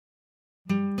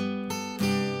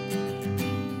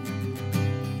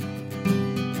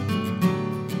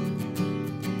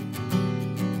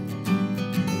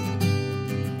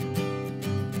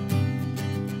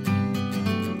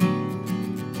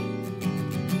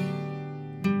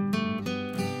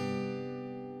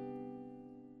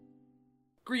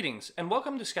Greetings, and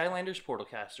welcome to Skylanders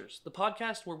Portalcasters, the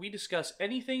podcast where we discuss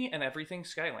anything and everything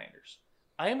Skylanders.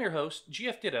 I am your host,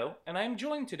 GF Ditto, and I am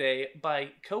joined today by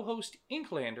co-host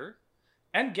Inklander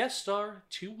and guest star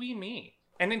TooWiiMii.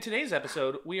 And in today's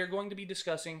episode, we are going to be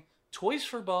discussing Toys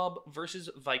for Bob versus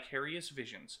Vicarious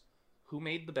Visions. Who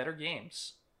made the better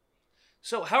games?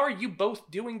 So, how are you both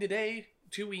doing today,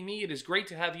 TooWiiMii? It is great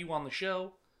to have you on the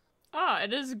show.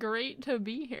 It is great to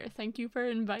be here. Thank you for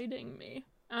inviting me.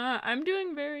 I'm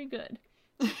doing very good.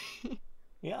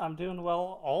 Yeah, I'm doing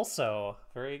well also.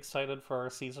 Very excited for our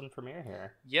season premiere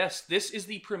here. Yes, this is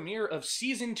the premiere of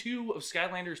Season 2 of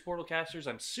Skylanders Portalcasters.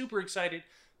 I'm super excited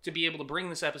to be able to bring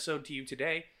this episode to you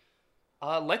today.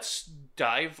 Let's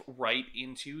dive right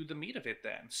into the meat of it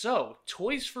then. So,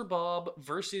 Toys for Bob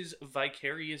versus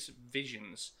Vicarious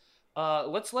Visions.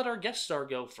 Let's let our guest star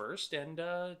go first, and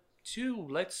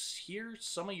let's hear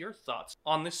some of your thoughts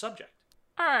on this subject.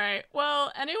 Alright,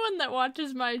 well, anyone that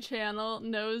watches my channel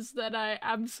knows that I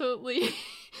absolutely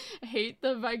hate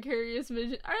the Vicarious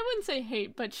Vision. I wouldn't say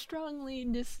hate, but strongly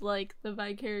dislike the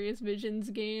Vicarious Visions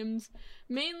games.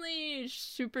 Mainly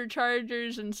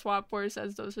Superchargers and Swap Force,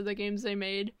 as those are the games they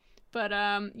made. But,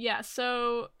 yeah,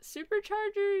 so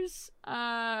Superchargers,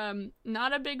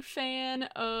 not a big fan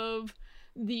of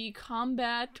the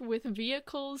combat with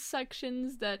vehicles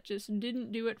sections. That just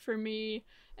didn't do it for me.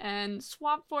 And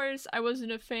Swap Force, I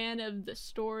wasn't a fan of the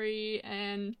story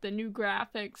and the new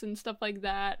graphics and stuff like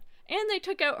that. And they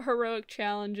took out heroic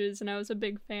challenges, and I was a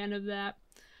big fan of that.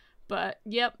 But,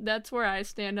 yep, that's where I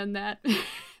stand on that.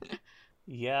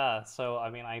 Yeah, so,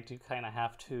 I mean, I do kind of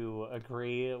have to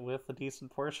agree with a decent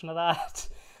portion of that.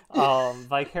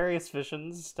 Vicarious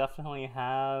Visions definitely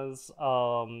has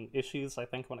issues, I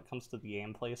think, when it comes to the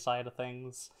gameplay side of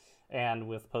things. And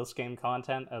with post-game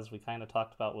content, as we kind of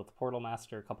talked about with Portal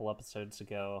Master a couple episodes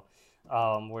ago,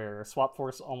 where Swap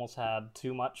Force almost had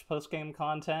too much post-game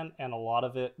content, and a lot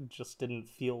of it just didn't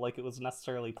feel like it was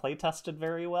necessarily play-tested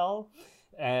very well.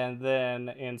 And then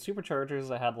in Superchargers,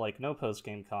 I had, like, no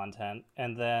post-game content.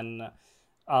 And then,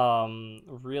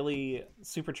 really,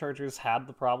 Superchargers had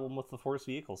the problem with the Force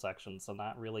Vehicle sections, and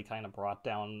that really kind of brought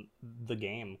down the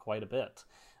game quite a bit.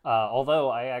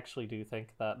 Although I actually do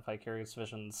think that Vicarious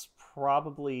Visions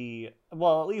probably,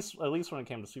 well, at least when it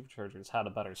came to Superchargers, had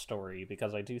a better story,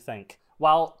 because I do think,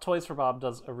 while Toys for Bob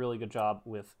does a really good job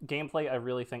with gameplay, I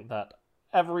really think that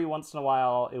every once in a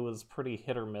while it was pretty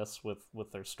hit or miss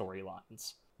with their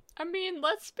storylines. I mean,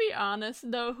 let's be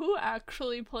honest, though, who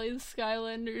actually plays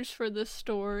Skylanders for the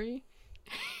story?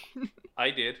 I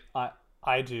did.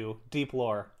 I do. Deep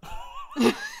lore.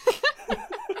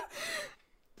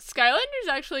 Skylanders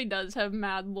actually does have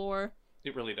mad lore.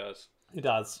 It really does. It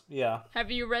does, yeah. Have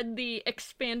you read the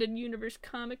Expanded Universe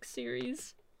comic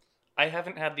series? I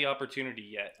haven't had the opportunity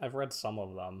yet. I've read some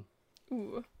of them.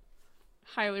 Ooh.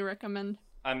 Highly recommend.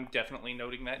 I'm definitely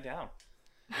noting that down.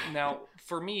 Now,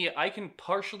 for me, I can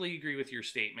partially agree with your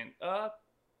statement.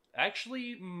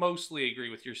 Actually, mostly agree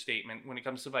with your statement when it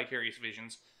comes to Vicarious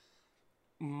Visions.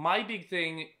 My big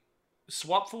thing,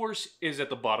 Swap Force is at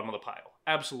the bottom of the pile.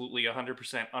 Absolutely,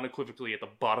 100%, unequivocally at the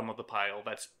bottom of the pile.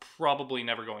 That's probably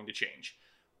never going to change.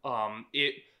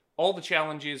 All the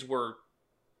challenges were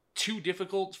too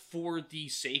difficult for the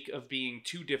sake of being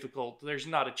too difficult. There's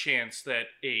not a chance that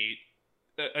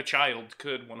a child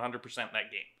could 100% that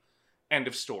game. End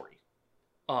of story.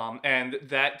 And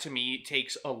that, to me,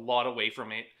 takes a lot away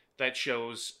from it. That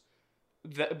shows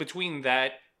that between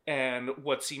that and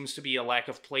what seems to be a lack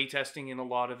of playtesting in a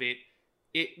lot of it,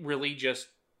 it really just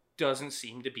doesn't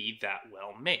seem to be that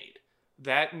well made.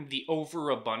 That and the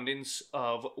overabundance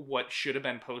of what should have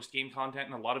been post-game content,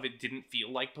 and a lot of it didn't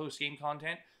feel like post-game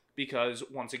content, because,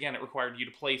 once again, it required you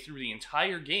to play through the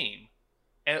entire game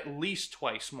at least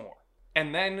twice more.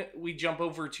 And then we jump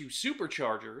over to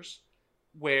Superchargers,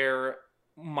 where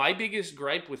my biggest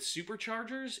gripe with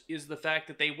Superchargers is the fact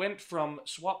that they went from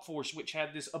Swap Force, which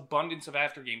had this abundance of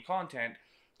after-game content,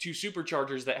 to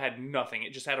Superchargers that had nothing.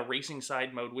 It just had a racing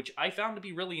side mode, which I found to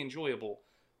be really enjoyable,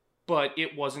 but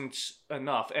it wasn't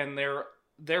enough. And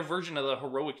their version of the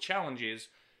heroic challenges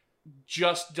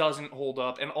just doesn't hold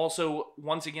up, and also,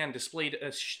 once again, displayed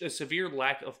a severe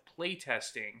lack of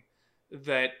playtesting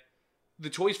that the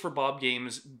Toys for Bob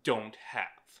games don't have.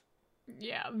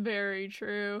 Yeah, very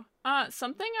true.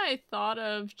 Something I thought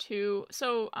of too.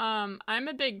 So, I'm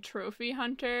a big trophy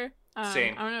hunter.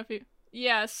 Same. I don't know if you.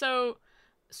 Yeah, so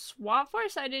Swap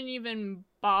Force, I didn't even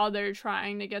bother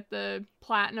trying to get the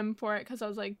platinum for it because I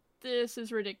was like, this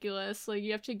is ridiculous. Like,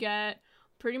 you have to get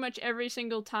pretty much every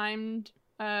single timed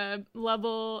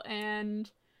level, and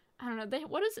I don't know.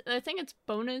 What is it? I think it's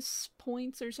bonus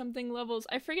points or something levels.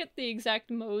 I forget the exact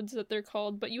modes that they're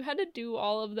called, but you had to do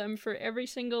all of them for every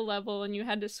single level, and you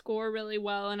had to score really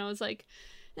well. And I was like,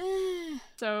 eh.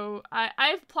 So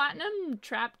I've platinum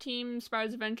Trap Team,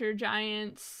 Spyro's Adventure,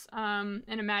 Giants, and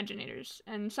Imaginators,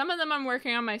 and some of them I'm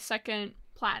working on my second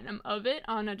platinum of it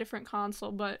on a different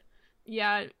console. But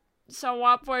yeah. So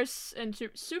Swap Force and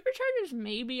Superchargers,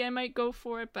 maybe I might go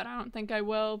for it, but I don't think I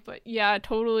will. But yeah, I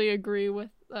totally agree with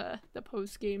the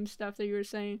post-game stuff that you were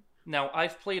saying. Now,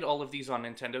 I've played all of these on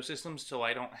Nintendo systems, so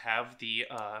I don't have the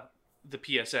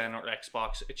PSN or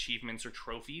Xbox achievements or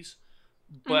trophies.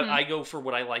 But I go for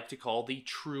what I like to call the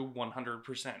true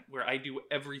 100%, where I do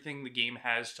everything the game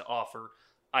has to offer.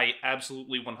 I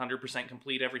absolutely 100%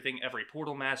 complete everything, every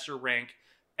Portal Master rank,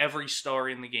 every star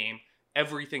in the game,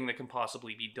 everything that can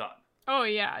possibly be done. Oh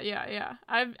yeah.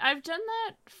 I've done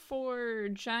that for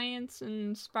Giants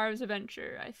and Spyro's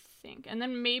Adventure, I think, and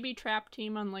then maybe Trap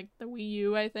Team on like the Wii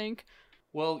U, I think.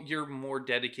 Well, you're more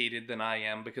dedicated than I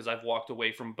am because I've walked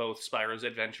away from both Spyro's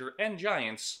Adventure and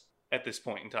Giants at this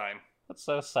point in time. That's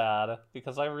so sad,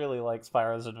 because I really like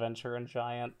Spyro's Adventure and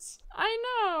Giants. I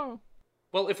know.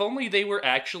 Well, if only they were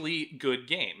actually good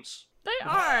games. They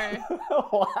are.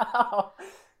 Wow.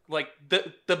 Like,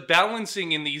 the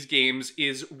balancing in these games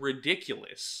is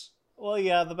ridiculous. Well,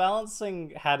 yeah, the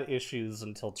balancing had issues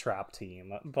until Trap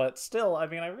Team, but still, I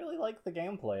mean, I really like the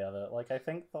gameplay of it. Like, I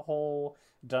think the whole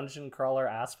dungeon crawler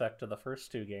aspect of the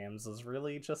first two games is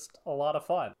really just a lot of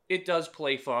fun. It does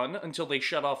play fun until they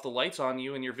shut off the lights on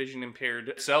you and your vision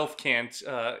impaired self can't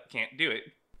do it.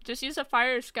 Just use a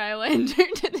fire sky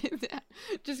lantern to do that.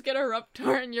 Just get a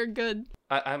Ruptor and you're good.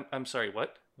 I'm sorry,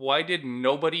 what? Why did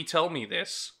nobody tell me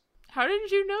this? How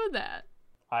did you know that?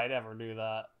 I never do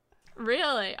that.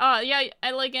 Really? Oh yeah,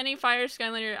 I like any fire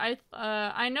Skylander.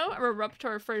 I know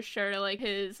Eruptor for sure. Like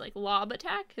his lob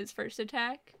attack, his first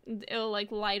attack, it'll like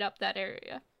light up that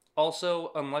area.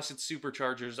 Also, unless it's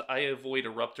superchargers, I avoid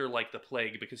Eruptor like the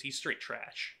plague because he's straight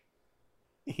trash.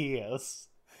 He is.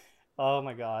 Oh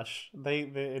my gosh,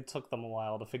 it took them a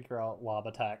while to figure out lob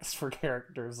attacks for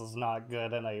characters is not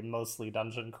good in a mostly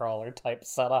dungeon crawler type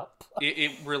setup.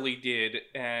 It really did,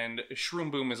 and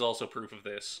Shroom Boom is also proof of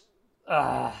this.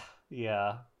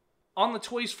 Yeah. On the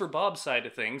Toys for Bob side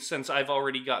of things, since I've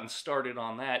already gotten started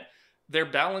on that, their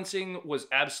balancing was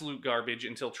absolute garbage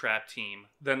until Trap Team.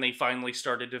 Then they finally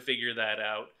started to figure that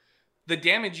out. The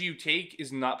damage you take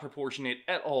is not proportionate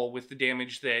at all with the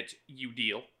damage that you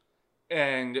deal.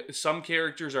 And some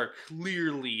characters are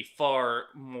clearly far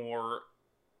more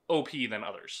OP than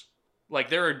others. Like,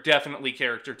 there are definitely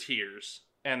character tiers,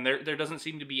 and there doesn't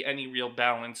seem to be any real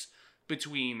balance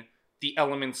between the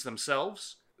elements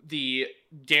themselves, the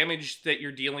damage that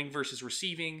you're dealing versus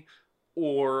receiving,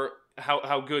 or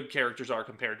how good characters are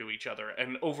compared to each other.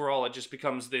 And overall, it just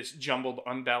becomes this jumbled,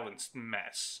 unbalanced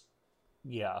mess.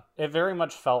 Yeah, it very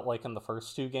much felt like in the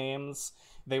first two games,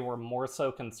 they were more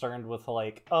so concerned with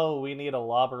like, oh, we need a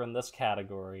lobber in this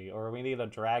category, or we need a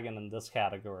dragon in this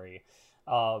category.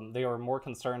 They were more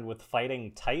concerned with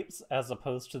fighting types as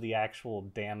opposed to the actual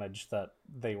damage that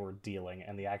they were dealing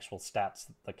and the actual stats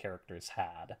that the characters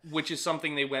had. Which is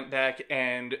something they went back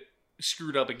and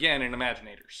screwed up again in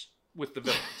Imaginators with the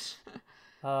villains.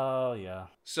 Oh, yeah.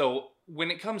 So when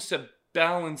it comes to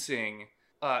balancing,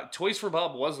 Toys for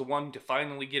Bob was the one to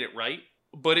finally get it right,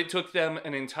 but it took them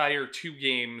an entire 2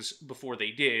 games before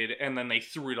they did, and then they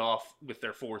threw it off with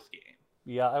their 4th game.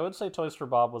 Yeah, I would say Toys for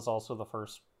Bob was also the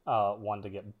first one to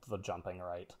get the jumping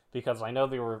right, because I know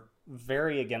they were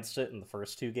very against it in the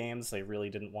first 2 games. They really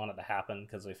didn't want it to happen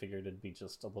because they figured it'd be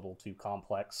just a little too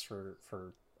complex for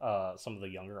some of the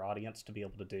younger audience to be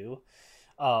able to do.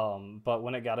 But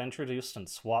when it got introduced in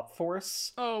Swap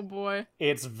Force, oh boy,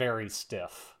 it's very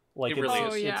stiff. Like, it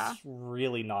really is. It's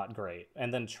really not great.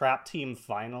 And then Trap Team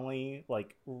finally,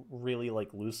 really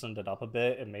loosened it up a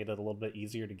bit and made it a little bit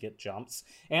easier to get jumps.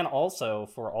 And also,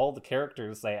 for all the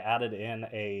characters, they added in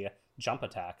a jump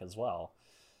attack as well,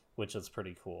 which is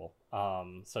pretty cool.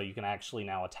 So you can actually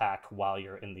now attack while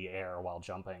you're in the air while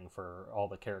jumping for all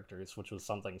the characters, which was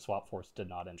something Swap Force did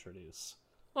not introduce.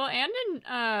 Well, and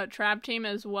in Trap Team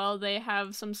as well, they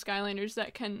have some Skylanders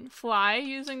that can fly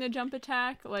using the jump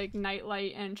attack, like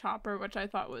Nightlight and Chopper, which I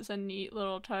thought was a neat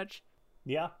little touch.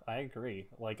 Yeah, I agree.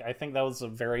 Like, I think that was a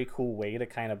very cool way to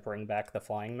kind of bring back the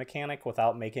flying mechanic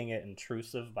without making it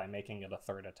intrusive by making it a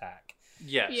third attack.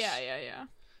 Yes. Yeah.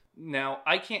 Now,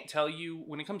 I can't tell you,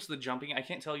 when it comes to the jumping, I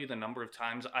can't tell you the number of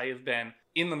times I have been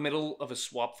in the middle of a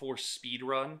Swap Force speed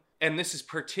run, and this is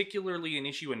particularly an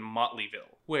issue in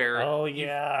Motleyville, where you've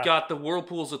got the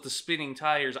whirlpools with the spinning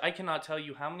tires. I cannot tell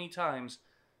you how many times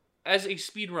As a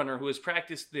speedrunner who has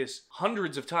practiced this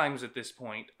hundreds of times at this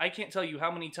point, I can't tell you how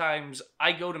many times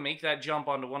I go to make that jump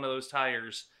onto one of those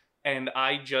tires and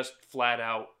I just flat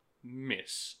out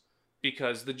miss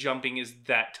because the jumping is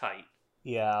that tight.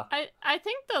 Yeah. I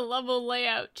think the level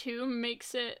layout too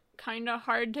makes it kind of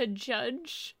hard to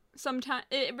judge. Sometimes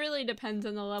it really depends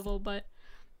on the level, but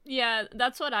yeah,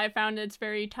 that's what I found. It's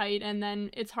very tight, and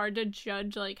then it's hard to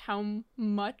judge like how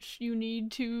much you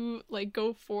need to like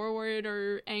go forward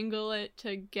or angle it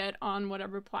to get on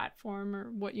whatever platform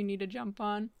or what you need to jump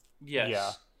on. Yes.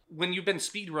 Yeah. When you've been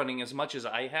speedrunning as much as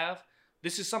I have,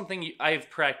 this is something I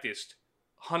have practiced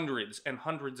hundreds and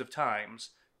hundreds of times.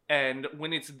 And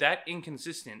when it's that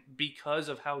inconsistent because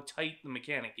of how tight the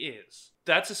mechanic is,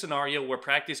 that's a scenario where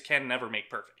practice can never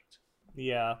make perfect.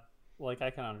 Yeah. Like,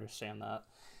 I can understand that.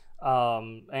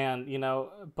 And you know,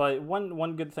 but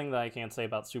one good thing that I can say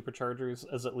about superchargers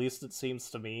is at least it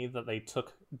seems to me that they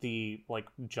took the like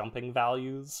jumping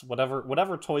values,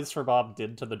 whatever Toys for Bob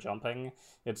did to the jumping,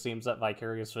 it seems that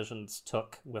Vicarious Visions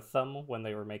took with them when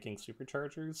they were making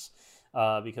superchargers.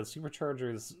 Because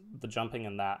superchargers, the jumping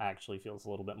in that actually feels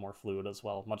a little bit more fluid as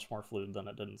well, much more fluid than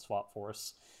it did in Swap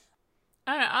Force.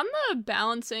 I don't know, on the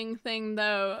balancing thing,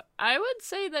 though, I would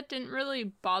say that didn't really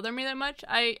bother me that much.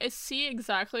 I see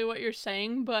exactly what you're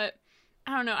saying, but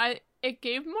I don't know, it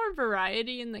gave more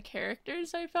variety in the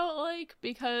characters, I felt like,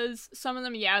 because some of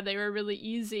them, yeah, they were really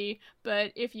easy,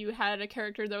 but if you had a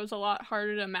character that was a lot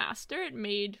harder to master, it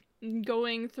made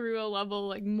going through a level,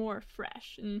 like, more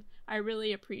fresh, and I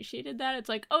really appreciated that. It's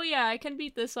like, oh yeah, I can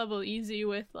beat this level easy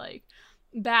with, like,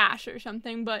 Bash or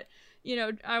something, but you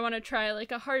know, I want to try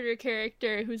like a harder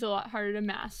character who's a lot harder to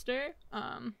master.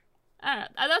 I don't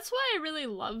know. That's why I really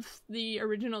love the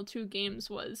original two games.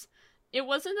 Was it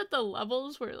wasn't that the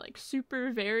levels were like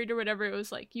super varied or whatever. It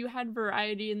was like you had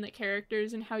variety in the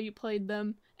characters and how you played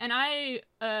them. And I,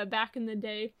 back in the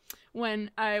day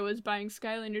when I was buying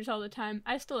Skylanders all the time,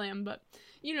 I still am, but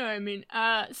you know what I mean.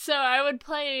 So I would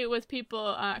play with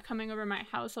people coming over my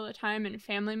house all the time and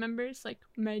family members. Like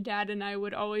my dad and I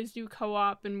would always do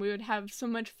co-op, and we would have so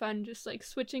much fun just like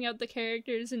switching out the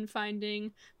characters and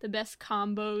finding the best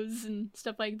combos and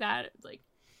stuff like that. Like,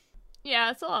 yeah,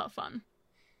 it's a lot of fun.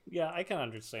 Yeah, I can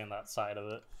understand that side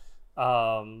of it.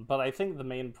 But I think the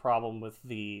main problem with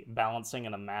the balancing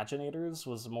and Imaginators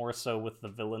was more so with the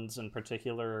villains in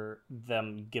particular,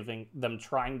 them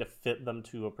trying to fit them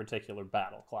to a particular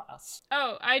battle class.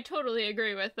 Oh, I totally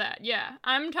agree with that. Yeah,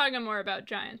 I'm talking more about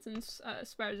Giants and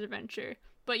Spyro's Adventure.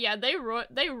 But yeah,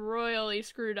 they royally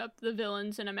screwed up the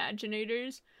villains and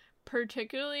Imaginators,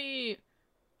 particularly.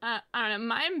 I don't know,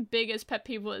 my biggest pet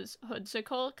peeve was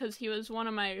Hoodsicle, because he was one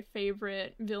of my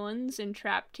favorite villains in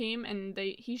Trap Team, and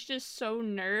he's just so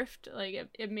nerfed, like,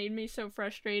 it made me so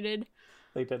frustrated.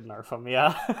 They did nerf him,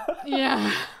 yeah.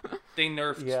 Yeah. They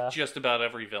nerfed just about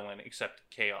every villain except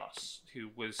Chaos,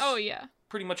 who was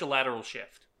pretty much a lateral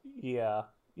shift. Yeah.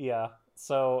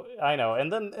 So, I know,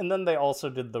 and then they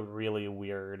also did the really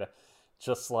weird,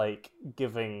 just like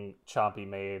giving Chompy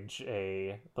Mage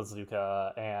a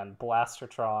bazooka and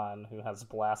Blastertron, who has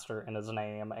Blaster in his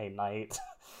name, a knight.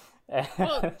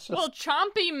 Well,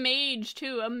 Chompy Mage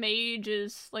too. A mage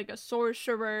is like a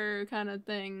sorcerer kind of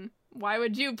thing. Why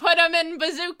would you put him in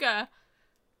bazooka?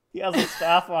 He has a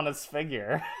staff on his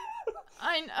figure.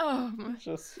 I know.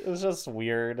 It's just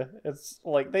weird. It's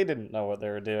like they didn't know what they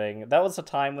were doing. That was a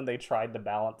time when they tried to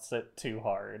balance it too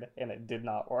hard, and it did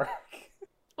not work.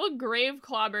 Well,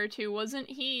 Graveclobber too, wasn't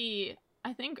he,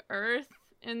 I think, Earth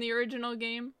in the original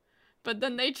game? But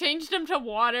then they changed him to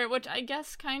water, which I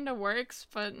guess kind of works,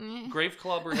 but...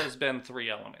 Graveclobber has been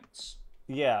 3 elements.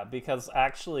 Yeah, because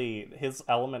actually his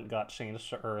element got changed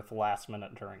to Earth last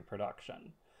minute during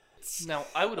production. Now,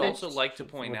 I would also like to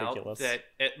point out that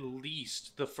at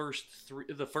least the first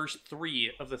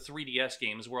three of the 3DS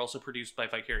games were also produced by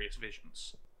Vicarious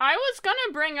Visions. I was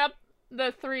gonna bring up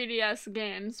the 3DS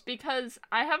games because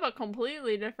I have a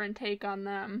completely different take on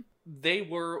them. They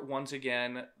were, once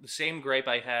again, the same gripe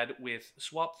I had with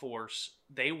Swap Force.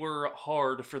 They were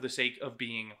hard for the sake of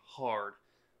being hard.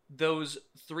 Those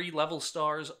 3 level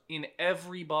stars in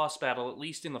every boss battle, at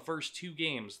least in the first 2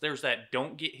 games, there's that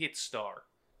don't get hit star.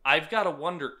 I've got to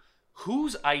wonder,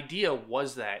 whose idea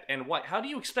was that, and how do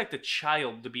you expect a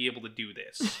child to be able to do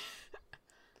this?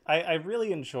 I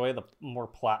really enjoy the more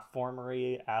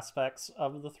platformery aspects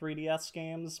of the 3DS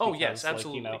games. Oh, yes,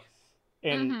 absolutely. Like, you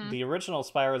know, in the original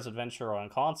Spyro's Adventure on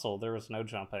console, there was no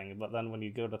jumping, but then when you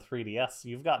go to 3DS,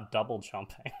 you've got double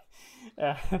jumping.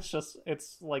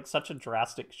 It's like such a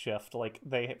drastic shift. Like,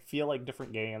 they feel like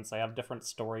different games, they have different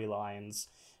storylines,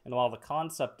 and while the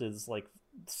concept is, like,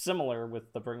 similar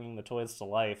with the bringing the toys to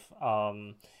life,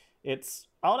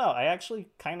 I don't know, I actually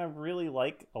kind of really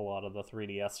like a lot of the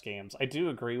 3DS games. I do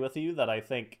agree with you that I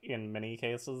think in many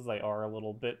cases they are a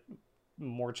little bit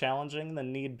more challenging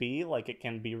than need be. Like, it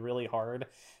can be really hard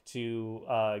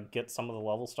to get some of the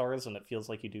level stars, and it feels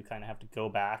like you do kind of have to go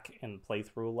back and play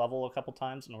through a level a couple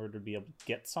times in order to be able to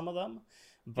get some of them.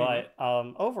 But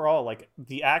overall, like,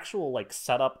 the actual like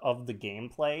setup of the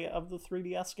gameplay of the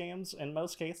 3DS games in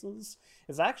most cases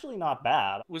is actually not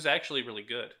bad. Was actually really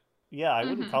good. Yeah, I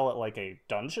wouldn't call it like a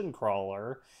dungeon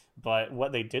crawler, but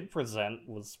what they did present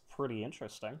was pretty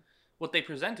interesting. What they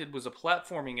presented was a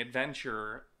platforming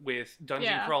adventure with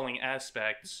dungeon crawling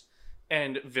aspects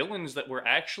and villains that were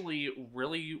actually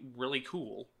really, really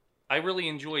cool. I really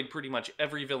enjoyed pretty much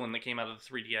every villain that came out of the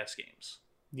 3DS games.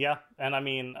 Yeah, and I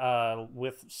mean,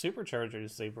 with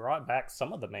Superchargers, they brought back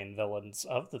some of the main villains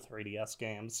of the 3DS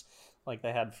games. Like,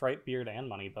 they had Frightbeard and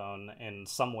Moneybone in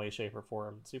some way, shape, or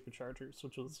form in Superchargers,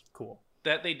 which was cool.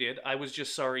 That they did. I was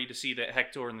just sorry to see that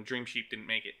Hector and the Dream Sheep didn't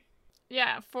make it.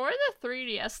 Yeah, for the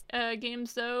 3DS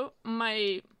games, though,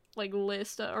 my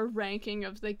list or ranking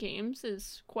of the games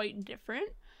is quite different.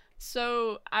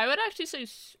 So I would actually say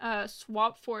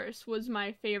Swap Force was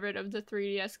my favorite of the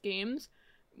 3DS games,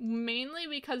 mainly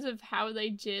because of how they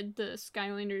did the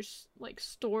Skylanders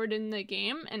stored in the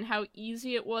game and how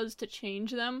easy it was to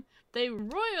change them. They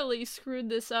royally screwed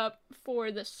this up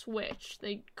for the Switch.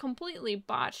 They completely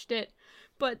botched it,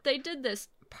 but they did this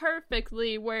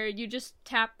perfectly where you just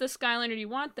tap the Skylander you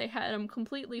want. They had them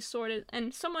completely sorted,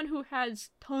 and someone who has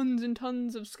tons and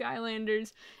tons of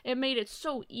Skylanders, it made it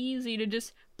so easy to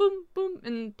just boom boom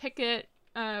and pick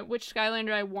which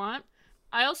Skylander I want.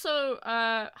 I also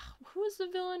who was the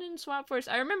villain in Swap Force?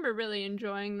 I remember really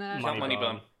enjoying that.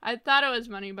 Moneybone. I thought it was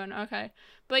Moneybone. Okay,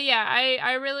 but yeah,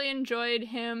 I really enjoyed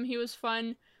him. He was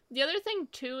fun. The other thing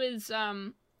too is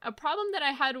a problem that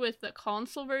I had with the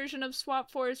console version of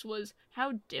Swap Force was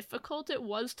how difficult it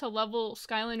was to level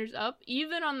Skylanders up,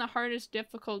 even on the hardest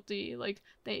difficulty. Like,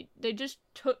 they just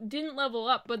didn't level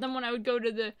up, but then when I would go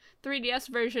to the 3DS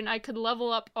version, I could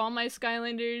level up all my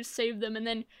Skylanders, save them, and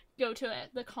then go to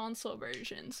the console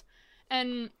versions.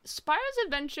 And Spyro's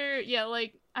Adventure, yeah,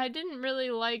 I didn't really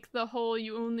like the whole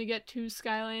you only get 2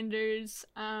 Skylanders,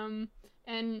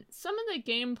 and some of the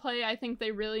gameplay I think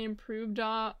they really improved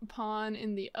upon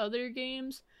in the other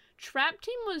games. Trap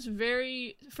Team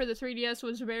for the 3DS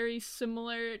was very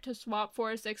similar to Swap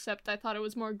Force, except I thought it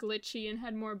was more glitchy and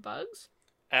had more bugs.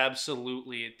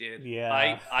 Absolutely it did.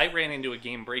 Yeah. I ran into a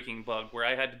game-breaking bug where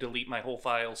I had to delete my whole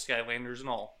file, Skylanders and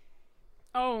all.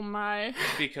 Oh my.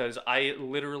 Because I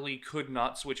literally could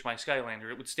not switch my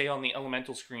Skylander. It would stay on the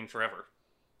elemental screen forever.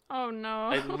 Oh no.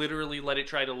 I literally let it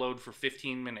try to load for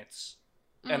 15 minutes.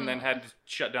 And then had to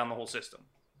shut down the whole system.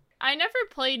 I never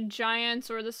played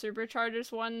Giants or the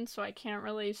Superchargers one, so I can't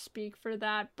really speak for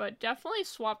that, but definitely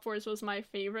Swap Force was my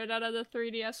favorite out of the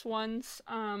 3DS ones.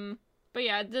 But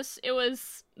yeah, it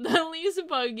was the least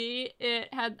buggy.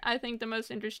 It had, I think, the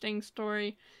most interesting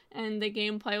story, and the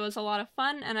gameplay was a lot of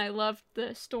fun, and I loved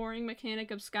the storing mechanic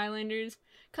of Skylanders,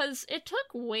 because it took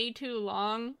way too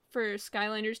long for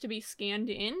Skylanders to be scanned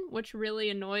in, which really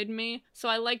annoyed me. So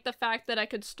I liked the fact that I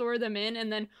could store them in,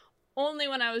 and then only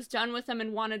when I was done with them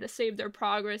and wanted to save their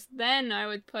progress, then I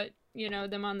would put,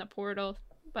 them on the portal.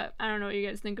 But I don't know what you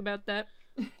guys think about that.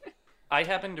 I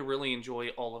happen to really enjoy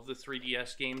all of the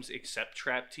 3DS games except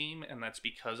Trap Team, and that's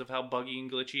because of how buggy and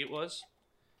glitchy it was.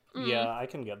 Yeah, I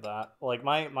can get that. Like,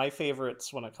 my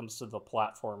favorites when it comes to the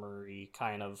platformer-y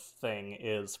kind of thing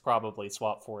is probably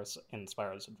Swap Force and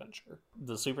Spyro's Adventure.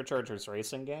 The Superchargers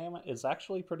racing game is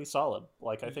actually pretty solid.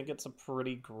 Like, I think it's a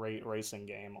pretty great racing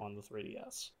game on the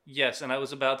 3DS. Yes, and I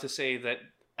was about to say that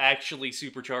actually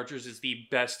Superchargers is the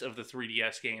best of the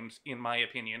 3DS games, in my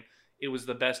opinion. It was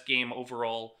the best game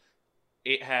overall.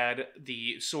 It had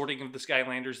the sorting of the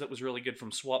Skylanders that was really good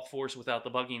from Swap Force without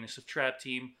the bugginess of Trap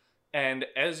Team. And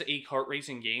as a kart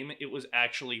racing game, it was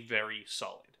actually very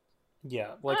solid.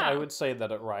 Yeah, I would say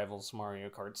that it rivals Mario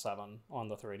Kart 7 on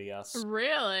the 3DS.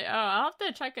 Really? Oh, I'll have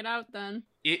to check it out then.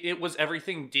 It was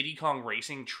everything Diddy Kong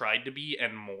Racing tried to be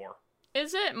and more.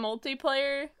 Is it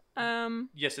multiplayer?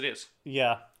 Yes, it is.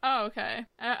 Yeah. Oh, okay.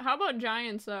 How about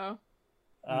Giants, though?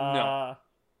 No.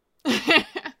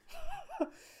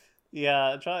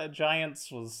 Yeah, Giants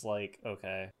was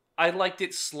okay. I liked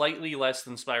it slightly less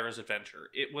than Spyro's Adventure.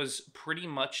 It was pretty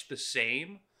much the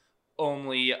same,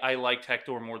 only I liked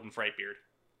Hector more than Frightbeard.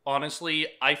 Honestly,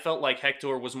 I felt like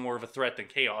Hector was more of a threat than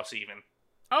Chaos, even.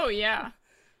 Oh, yeah.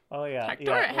 Oh, yeah.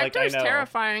 Hector's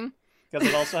terrifying. Because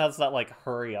it also has that, like,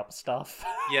 hurry up stuff.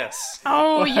 Yes.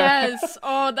 Oh, yes.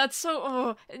 Oh, that's so...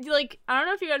 Oh, like, I don't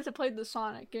know if you guys have played the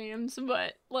Sonic games,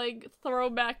 but, like,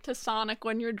 throwback to Sonic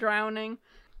when you're drowning.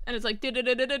 And it's like... You know Oh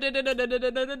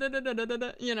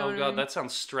what I god, mean? that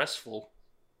sounds stressful.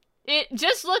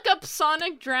 Just look up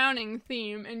Sonic drowning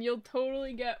theme, and you'll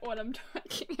totally get what I'm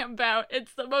talking about.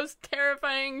 It's the most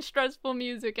terrifying, stressful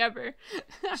music ever.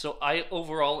 So I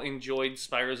overall enjoyed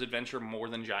Spyro's Adventure more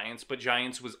than Giants, but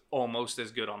Giants was almost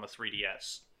as good on the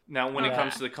 3DS. Now, when it Okay.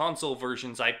 comes to the console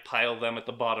versions, I pile them at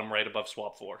the bottom right above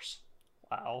Swap Force.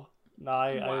 Wow. No,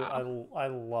 Wow. I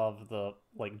love the,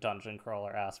 like, dungeon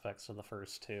crawler aspects of the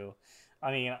first two.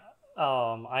 I mean,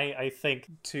 I think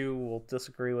two will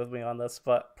disagree with me on this,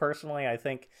 but personally, I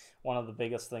think one of the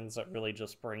biggest things that really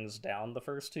just brings down the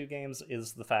first two games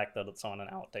is the fact that it's on an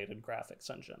outdated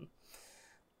graphics engine.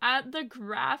 The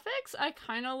graphics, I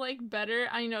kind of like better.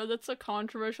 I know that's a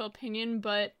controversial opinion,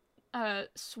 but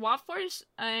Swap Force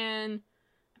and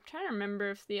I'm trying to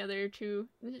remember if the other two,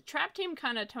 the Trap Team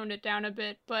kind of toned it down a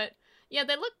bit, but yeah,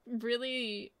 they look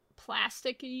really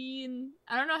plasticky, and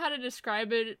I don't know how to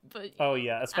describe it, but Oh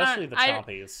yeah, especially the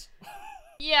chompies.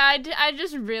 yeah, I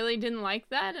just really didn't like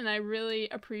that, and I really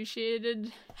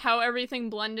appreciated how everything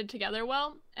blended together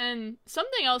well. And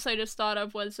something else I just thought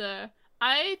of was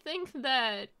I think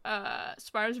that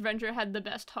Spyro's Adventure had the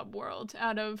best hub world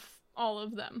out of all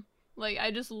of them. Like, I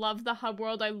just love the hub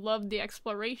world. I love the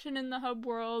exploration in the hub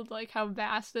world, like how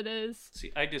vast it is.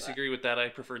 See, I disagree with that. I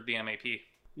preferred the MAP.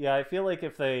 Yeah, I feel like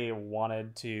if they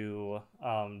wanted to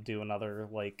do another,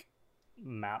 like,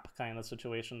 map kind of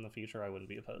situation in the future, I wouldn't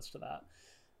be opposed to that.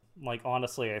 Like,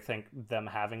 honestly, I think them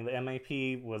having the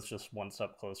MAP was just one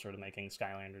step closer to making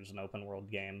Skylanders an open world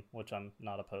game, which I'm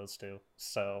not opposed to.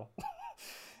 So,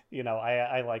 you know,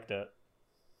 I liked it.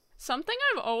 Something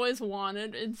I've always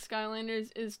wanted in Skylanders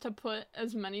is to put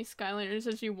as many Skylanders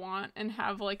as you want and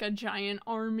have, like, a giant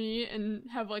army and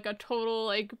have, like, a total,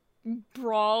 like,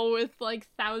 brawl with, like,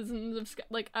 thousands of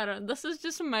like, I don't know. This is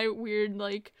just my weird,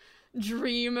 like,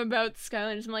 dream about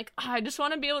Skylanders. I'm like, I just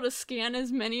want to be able to scan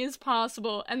as many as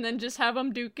possible and then just have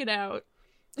them duke it out.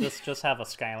 Just have a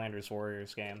Skylanders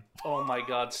Warriors game. Oh my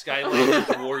god,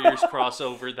 Skylanders Warriors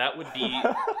crossover. That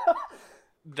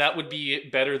would be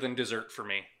better than dessert for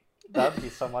me. That'd be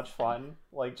so much fun.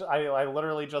 Like, I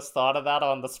literally just thought of that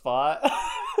on the spot.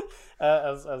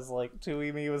 as like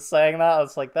TooWiiMii was saying that, I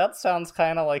was like, that sounds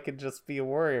kind of like it'd just be a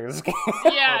Warriors game.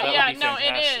 Yeah, no,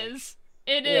 it is.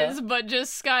 It is, but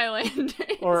just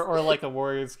Skylanders. Or like a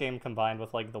Warriors game combined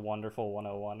with, like, the Wonderful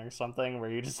 101 or something, where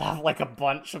you just have, like, a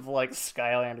bunch of, like,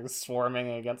 Skylanders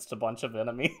swarming against a bunch of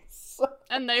enemies.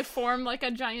 And they form, like, a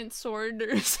giant sword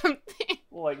or something.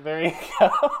 Like, there you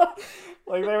go.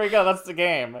 Like, there we go, that's the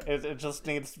game. It just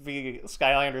needs to be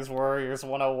Skylanders Warriors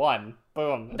 101.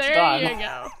 Boom, it's done. There you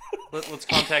go. Let's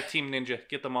contact Team Ninja.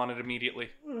 Get them on it immediately.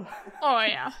 Oh,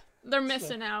 yeah. They're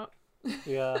missing out.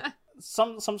 Yeah.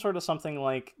 Some sort of something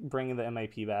like bringing the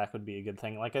MAP back would be a good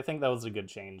thing. Like, I think that was a good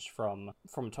change from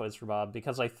Toys for Bob,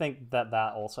 because I think that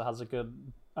also has a good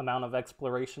amount of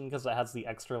exploration, because it has the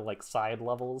extra, like, side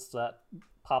levels that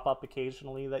pop up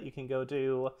occasionally that you can go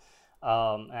do.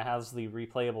 It has the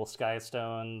replayable Sky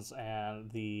Stones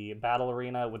and the Battle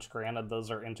Arena, which, granted,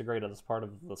 those are integrated as part of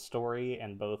the story,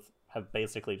 and both have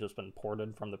basically just been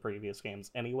ported from the previous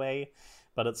games anyway,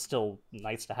 but it's still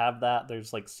nice to have that.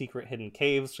 There's, like, secret hidden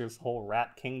caves, there's the whole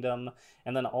Rat Kingdom,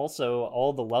 and then also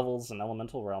all the levels and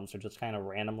elemental realms are just kind of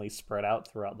randomly spread out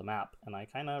throughout the map, and I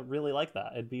kind of really like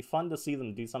that. It'd be fun to see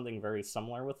them do something very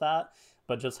similar with that,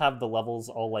 but just have the levels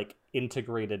all, like,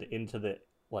 integrated into the,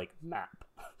 like, map.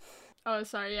 Oh,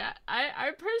 sorry, yeah. I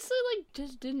personally, like,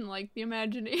 just didn't like the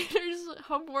Imaginators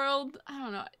hub world. I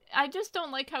don't know. I just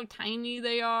don't like how tiny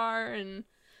they are, and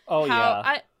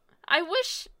I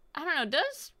wish, I don't know,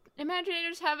 does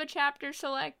Imaginators have a chapter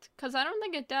select? Because I don't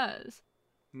think it does.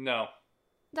 No.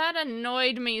 That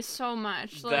annoyed me so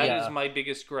much. That is my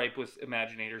biggest gripe with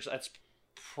Imaginators. That's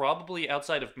probably,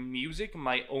 outside of music,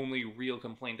 my only real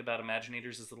complaint about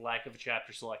Imaginators is the lack of a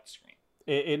chapter select screen.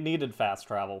 It needed fast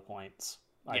travel points,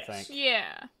 I think.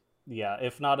 Yeah. Yeah,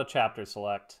 if not a chapter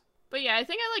select. But yeah, I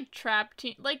think I like Trap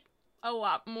Team, like, a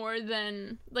lot more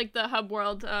than, like, the hub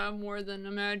world, more than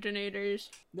Imaginators.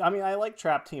 I mean, I like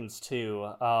Trap Teams too.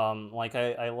 Like,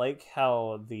 I like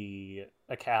how the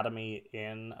Academy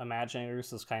in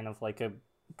Imaginators is kind of like a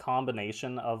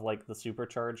combination of, like, the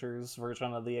Superchargers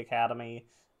version of the Academy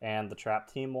and the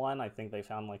Trap Team one. I think they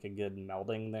found, like, a good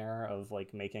melding there of,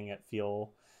 like, making it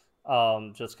feel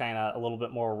just kind of a little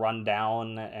bit more run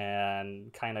down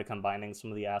and kind of combining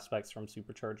some of the aspects from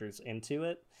Superchargers into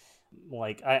it.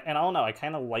 Like, I don't know, I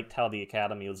kind of liked how the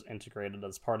Academy was integrated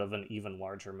as part of an even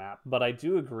larger map, but I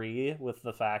do agree with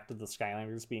the fact that the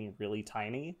Skylanders being really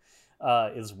tiny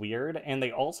is weird, and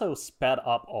they also sped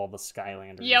up all the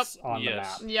Skylanders on the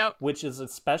map, which is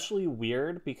especially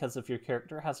weird because if your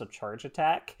character has a charge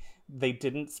attack, they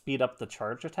didn't speed up the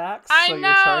charge attacks, so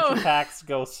your charge attacks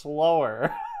go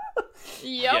slower.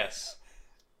 Yes.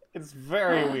 It's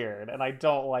very weird, and I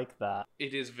don't like that.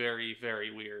 It is very,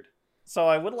 very weird. So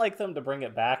I would like them to bring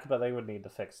it back, but they would need to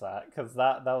fix that, because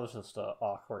that was just an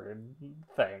awkward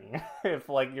thing. If,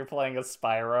 like, you're playing a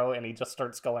Spyro and he just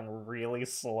starts going really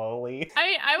slowly.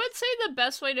 I would say the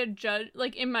best way to judge,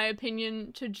 like, in my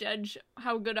opinion, to judge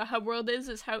how good a hub world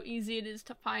is how easy it is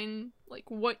to find, like,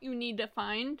 what you need to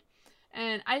find.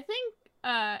 And I think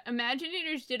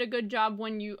Imaginators did a good job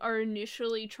when you are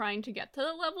initially trying to get to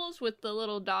the levels with the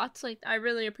little dots. Like, I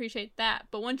really appreciate that.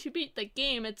 But once you beat the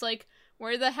game, it's like,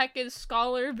 where the heck is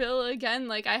Scholarville again?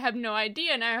 Like, I have no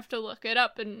idea, and I have to look it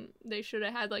up, and they should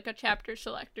have had, like, a chapter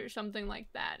select or something like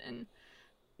that, and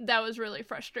that was really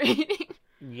frustrating.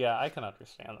 Yeah, I can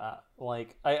understand that.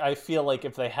 Like, I feel like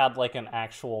if they had, like, an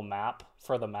actual map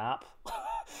for the map,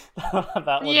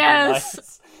 that would be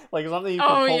nice. Like, something you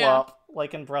can pull up,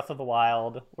 like in Breath of the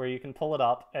Wild, where you can pull it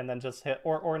up and then just hit,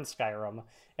 or in Skyrim,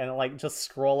 and, like, just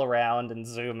scroll around and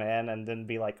zoom in and then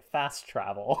be like, fast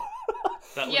travel.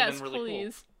 That would have been really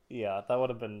cool. Yeah, that would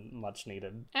have been much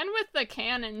needed. And with the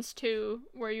cannons, too,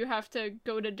 where you have to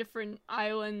go to different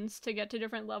islands to get to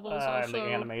different levels also. And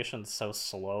the animation's so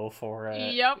slow for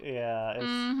it. Yep. Yeah,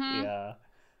 yeah.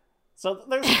 So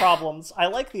there's problems. I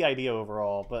like the idea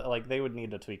overall, but, like, they would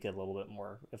need to tweak it a little bit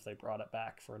more if they brought it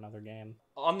back for another game.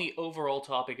 On the overall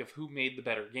topic of who made the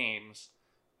better games,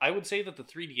 I would say that the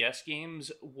 3DS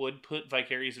games would put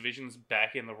Vicarious Visions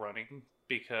back in the running,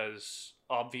 because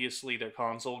obviously their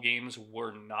console games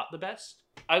were not the best.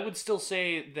 I would still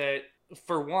say that,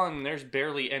 for one, there's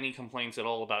barely any complaints at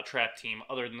all about Trap Team,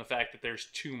 other than the fact that there's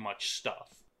too much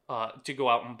stuff to go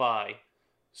out and buy.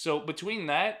 So between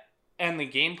that and the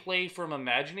gameplay from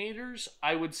Imaginators,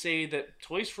 I would say that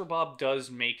Toys for Bob does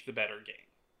make the better game.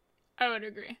 I would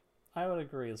agree. I would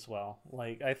agree as well.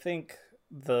 Like, I think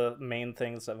the main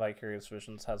things that Vicarious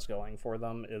Visions has going for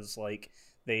them is, like,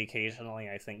 they occasionally,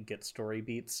 I think, get story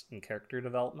beats and character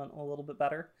development a little bit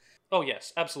better. Oh,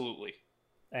 yes, absolutely.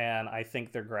 And I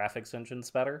think their graphics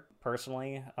engine's better,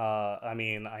 personally. I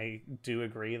mean, I do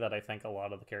agree that I think a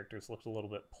lot of the characters looked a little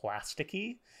bit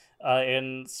plasticky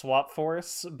in Swap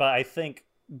Force, but I think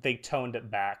they toned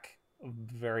it back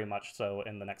very much so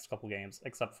in the next couple games,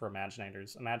 except for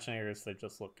Imaginators. Imaginators, they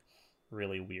just look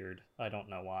really weird. I don't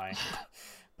know why.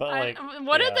 But, like,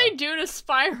 what did they do to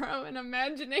Spyro and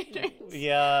Imaginators?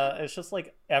 Yeah, it's just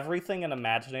like everything in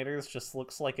Imaginators just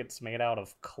looks like it's made out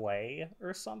of clay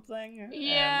or something.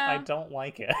 Yeah. And I don't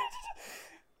like it.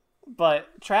 But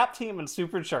Trap Team and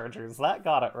Superchargers, that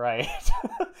got it right.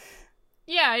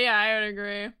 Yeah, I would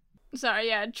agree. Sorry,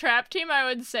 yeah, Trap Team I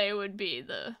would say would be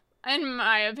in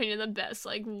my opinion, the best,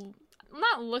 like,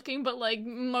 not looking, but, like,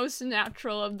 most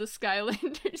natural of the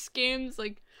Skylanders games,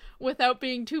 like, without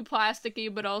being too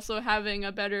plasticky, but also having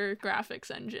a better graphics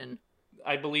engine.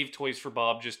 I believe Toys for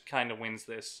Bob just kind of wins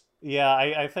this. Yeah,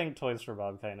 I think Toys for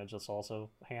Bob kind of just also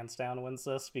hands down wins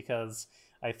this, because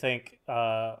I think,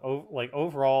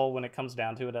 overall, when it comes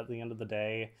down to it at the end of the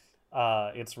day,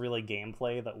 it's really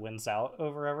gameplay that wins out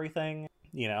over everything.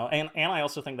 You know, and I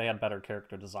also think they had better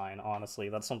character design, honestly.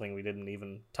 That's something we didn't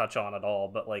even touch on at all,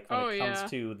 but, like, when it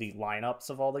comes to the lineups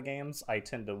of all the games, I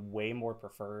tend to way more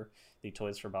prefer the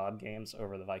Toys for Bob games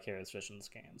over the Vicarious Visions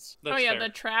games. That's fair. The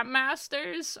Trap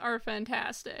Masters are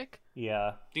fantastic.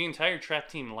 Yeah. The entire Trap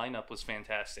Team lineup was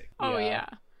fantastic. Oh, yeah.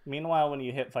 Meanwhile, when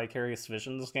you hit Vicarious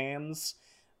Visions games,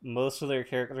 most of their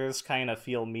characters kind of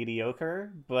feel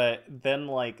mediocre, but then,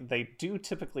 like, they do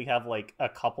typically have, like, a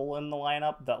couple in the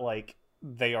lineup that, like,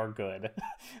 they are good.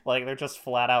 Like, they're just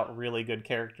flat out really good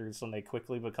characters and they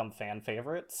quickly become fan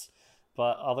favorites.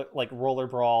 But other, like, Roller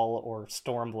Brawl or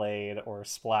Stormblade or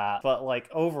Splat. But, like,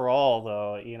 overall,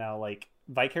 though, you know, like,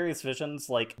 Vicarious Visions,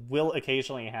 like, will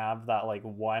occasionally have that, like,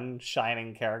 one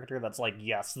shining character that's like,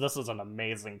 yes, this is an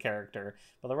amazing character.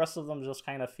 But the rest of them just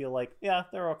kind of feel like, yeah,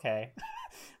 they're okay.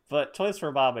 But Toys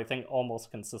for Bob, I think, almost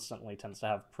consistently tends to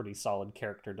have pretty solid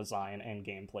character design and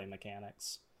gameplay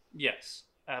mechanics. Yes.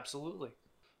 Absolutely.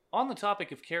 On the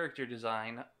topic of character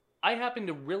design, I happen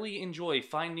to really enjoy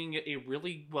finding a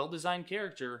really well-designed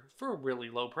character for a really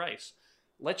low price.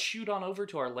 Let's shoot on over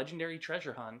to our legendary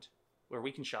treasure hunt, where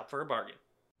we can shop for a bargain.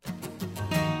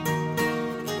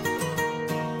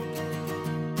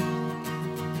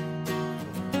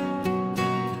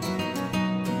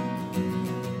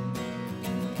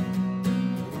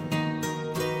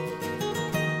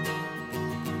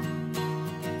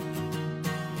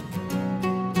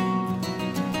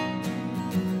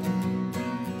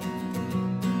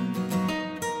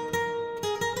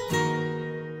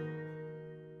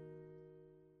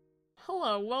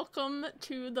 welcome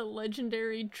to the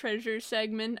Legendary Treasure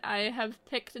segment. I have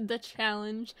picked the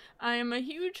challenge. I am a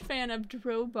huge fan of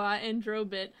Drobot and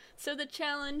Drobit, so the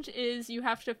challenge is you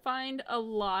have to find a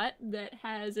lot that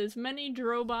has as many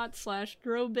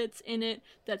Drobots/Drobits in it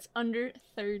that's under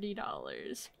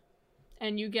 $30.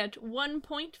 And you get 1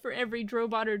 point for every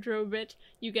Drobot or Drobit.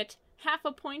 You get half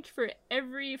a point for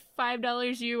every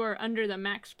 $5 you are under the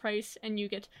max price, and you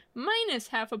get minus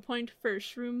half a point for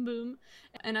Shroom Boom,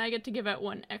 and I get to give out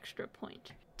 1 extra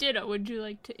point. Ditto, would you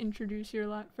like to introduce your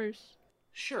lot first?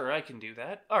 Sure, I can do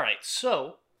that. Alright,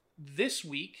 so this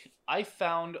week I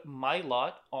found my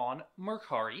lot on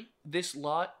Mercari. This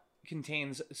lot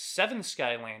contains 7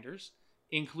 Skylanders,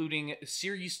 including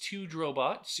Series 2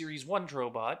 Drobot, Series 1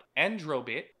 Drobot, and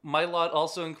Drobit. My lot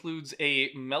also includes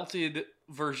a melted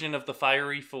version of the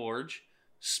Fiery Forge,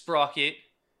 Sprocket,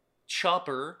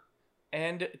 Chopper,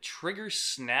 and Trigger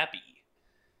Snappy.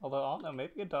 Although, I don't know,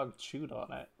 maybe a dog chewed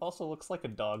on it. Also looks like a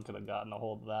dog could have gotten a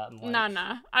hold of that. And, like...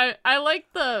 Nah. I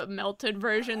like the melted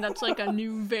version. That's like a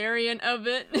new variant of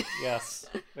it. Yes,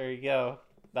 there you go.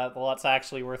 That lot's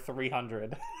actually worth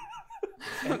 300.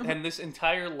 and this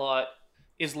entire lot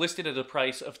is listed at a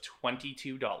price of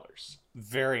 $22.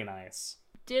 Very nice.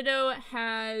 Ditto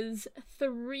has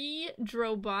 3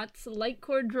 Drobots,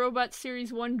 Lightcore Drobot,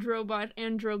 Series 1 Drobot,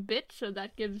 and Drobit, so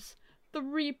that gives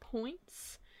 3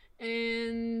 points.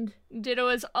 And Ditto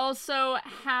is also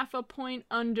half a point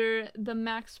under the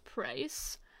max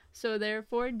price, so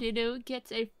therefore Ditto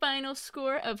gets a final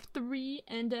score of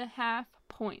 3.5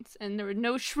 points. And there were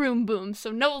no Shroom Booms,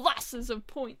 so no losses of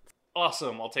points.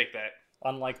 Awesome, I'll take that.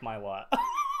 Unlike my lot.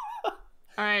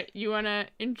 Alright, you wanna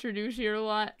introduce your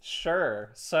lot?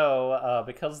 Sure. So,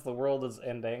 because the world is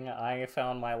ending, I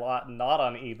found my lot not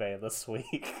on eBay this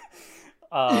week.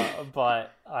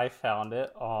 But I found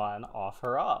it on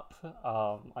OfferUp.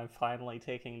 I'm finally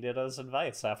taking Ditto's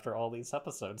advice after all these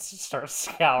episodes to start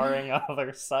scouring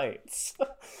other sites.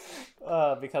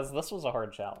 Because this was a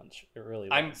hard challenge. It really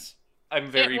was.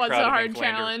 I'm very proud of It was a hard Inclander.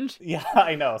 challenge. Yeah,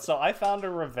 I know. So I found a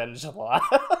revenge lot.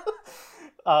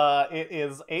 It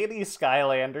is 80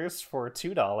 Skylanders for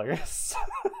 $2.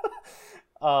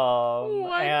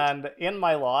 And in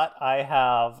my lot, I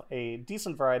have a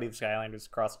decent variety of Skylanders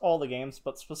across all the games,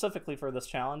 but specifically for this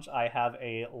challenge, I have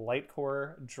a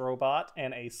Lightcore Drobot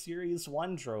and a Series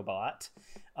 1 Drobot.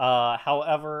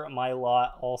 However, my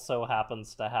lot also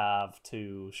happens to have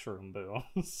 2 Shroom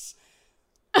Booms.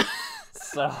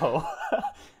 So...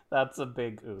 that's a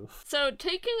big oof. So,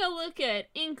 taking a look at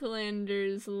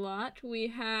Inklander's lot, we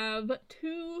have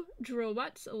 2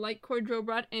 Drobots, Lightcore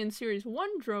Drobot and Series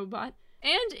 1 Drobot,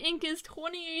 and Ink is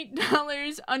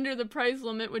 $28 under the price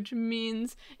limit, which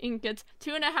means Ink gets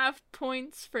 2.5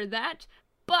 points for that,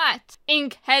 but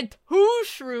Ink had 2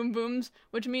 Shroom Booms,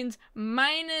 which means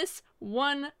minus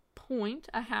 1 point,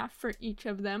 a half for each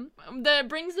of them. That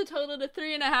brings the total to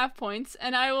 3.5 points,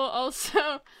 and I will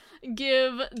also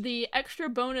give the extra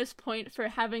bonus point for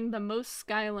having the most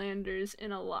Skylanders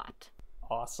in a lot.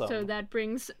 Awesome. So that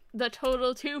brings the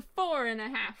total to 4.5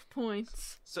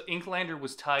 points. So Inklander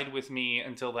was tied with me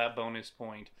until that bonus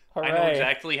point. Hooray. I know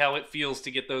exactly how it feels to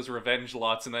get those revenge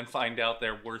lots and then find out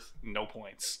they're worth no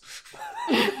points.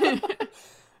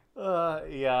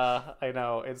 Yeah, I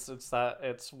know.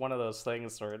 It's one of those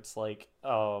things where it's like,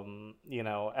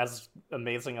 as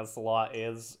amazing as the lot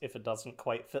is, if it doesn't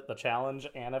quite fit the challenge,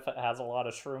 and if it has a lot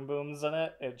of Shroom Booms in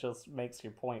it, it just makes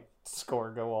your point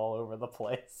score go all over the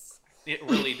place. It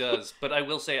really does. But I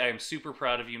will say I am super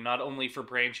proud of you, not only for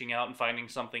branching out and finding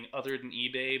something other than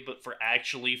eBay, but for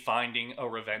actually finding a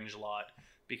revenge lot,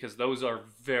 because those are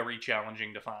very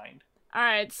challenging to find.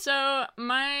 Alright, so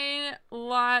my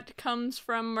lot comes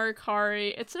from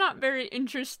Mercari. It's not very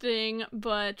interesting,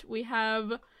 but we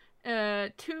have 2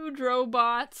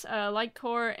 Drobots,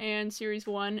 Lightcore and Series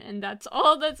 1, and that's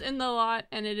all that's in the lot,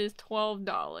 and it is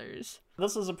 $12.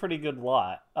 This is a pretty good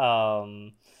lot,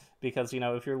 because,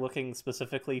 if you're looking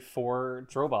specifically for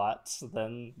Drobots,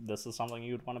 then this is something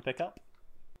you'd want to pick up.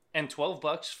 And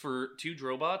 $12 for 2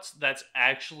 Drobots, that's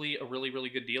actually a really, really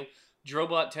good deal.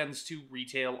 Drobot tends to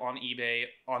retail on eBay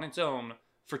on its own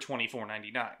for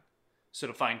 $24.99. So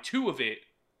to find 2 of it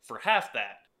for half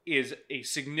that is a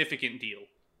significant deal.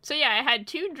 So yeah, I had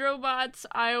 2 Drobots.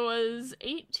 I was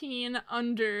 18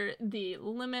 under the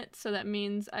limit, so that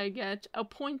means I get 1.5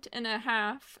 points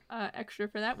extra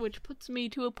for that, which puts me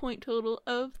to a point total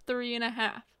of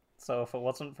 3.5. So if it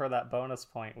wasn't for that bonus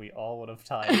point, we all would have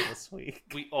tied this week.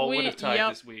 We all would have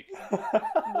tied this week.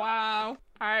 Wow.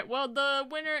 Alright, well, the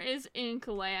winner is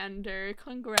Inklander.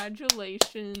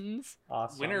 Congratulations.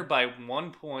 Awesome. Winner by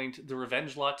 1 point. The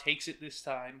revenge lot takes it this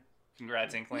time.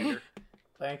 Congrats, Inklander.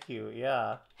 Thank you,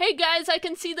 yeah. Hey guys, I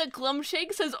can see that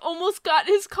Glumshakes has almost got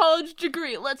his college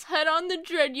degree. Let's head on the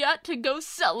Dread Yacht to go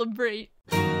celebrate.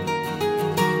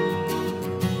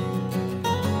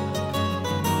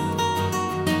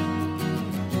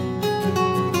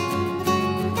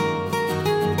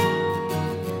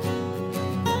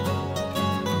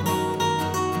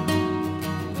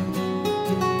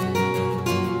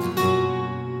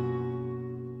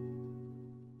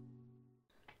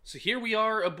 So here we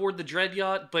are aboard the Dread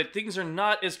Yacht, but things are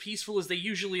not as peaceful as they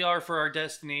usually are for our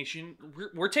destination.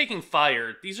 We're taking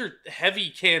fire. These are heavy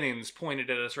cannons pointed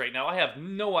at us right now. I have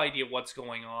no idea what's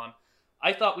going on.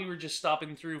 I thought we were just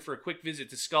stopping through for a quick visit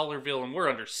to Scholarville, and we're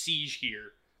under siege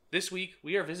here. This week,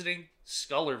 we are visiting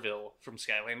Scholarville from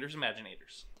Skylanders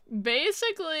Imaginators.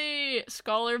 Basically,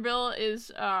 Scholarville is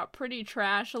a pretty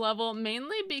trash level,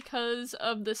 mainly because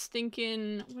of the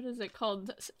stinking, what is it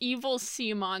called? Evil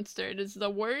sea monster. It is the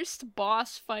worst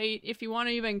boss fight, if you want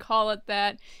to even call it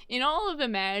that, in all of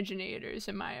Imaginators,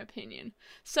 in my opinion.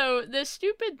 So, this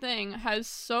stupid thing has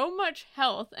so much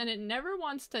health, and it never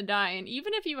wants to die, and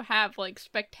even if you have, like,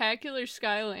 spectacular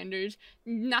Skylanders,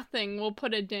 nothing will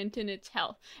put a dent in its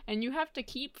health, and you have to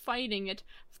keep fighting it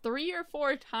 3 or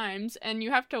 4 times, and you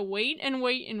have to wait and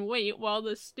wait and wait while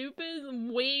the stupid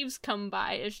waves come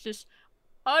by. It's just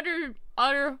utter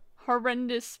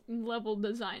horrendous level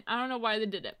design. I don't know why they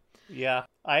did it. Yeah,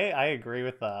 I agree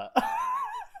with that.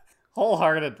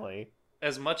 Wholeheartedly.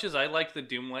 As much as I like the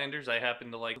Doomlanders, I happen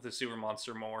to like the sewer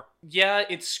monster more. Yeah,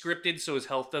 it's scripted so his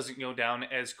health doesn't go down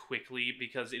as quickly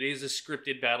because it is a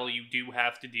scripted battle. You do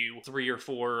have to do 3 or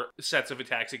 4 sets of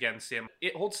attacks against him.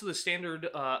 It holds to the standard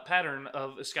pattern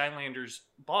of a Skylanders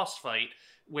boss fight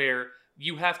where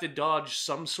you have to dodge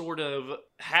some sort of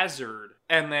hazard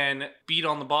and then beat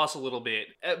on the boss a little bit.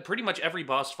 Pretty much every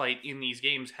boss fight in these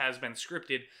games has been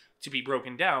scripted to be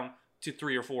broken down to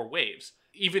 3 or 4 waves.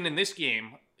 Even in this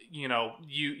game, you know,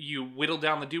 you whittle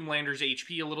down the Doomlander's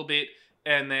HP a little bit,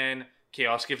 and then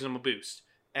Chaos gives him a boost.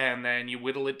 And then you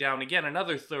whittle it down again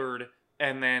another third,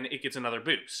 and then it gets another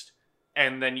boost.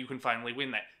 And then you can finally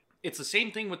win that. It's the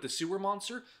same thing with the sewer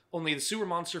monster, only the sewer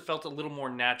monster felt a little more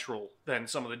natural than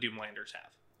some of the Doomlanders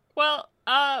have. Well,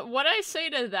 what I say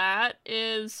to that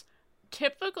is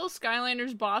typical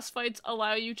Skylanders boss fights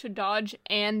allow you to dodge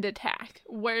and attack,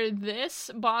 where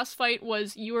this boss fight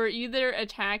was you were either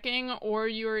attacking or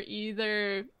you were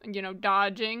either,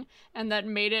 dodging, and that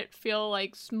made it feel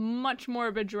like much more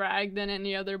of a drag than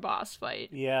any other boss fight.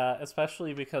 Yeah,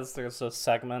 especially because there's those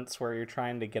segments where you're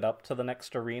trying to get up to the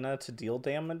next arena to deal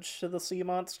damage to the sea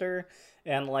monster,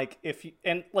 and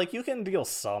you can deal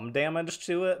some damage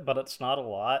to it, but it's not a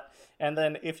lot. And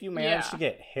then if you manage to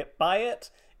get hit by it,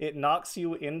 it knocks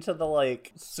you into the,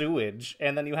 sewage,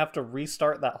 and then you have to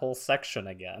restart that whole section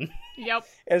again. Yep.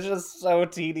 It's just so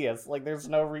tedious. There's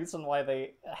no reason why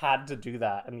they had to do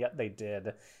that, and yet they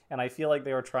did. And I feel like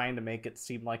they were trying to make it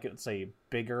seem like it's a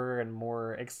bigger and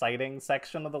more exciting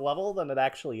section of the level than it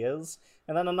actually is.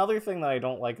 And then another thing that I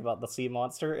don't like about the sea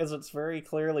monster is it's very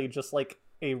clearly just,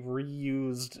 a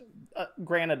reused...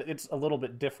 granted, it's a little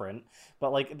bit different,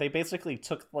 but, they basically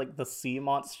took, the sea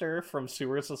monster from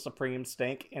Sewers of Supreme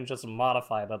Stink and just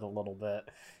modified it a little bit.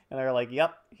 And they're like,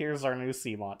 yep, here's our new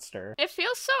sea monster. It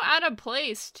feels so out of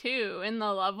place, too, in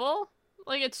the level.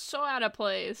 It's so out of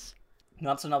place.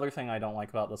 That's another thing I don't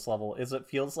like about this level, is it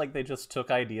feels like they just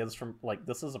took ideas from,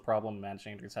 this is a problem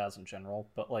Imaginators has in general,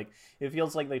 but, it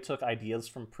feels like they took ideas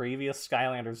from previous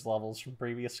Skylanders levels, from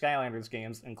previous Skylanders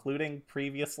games, including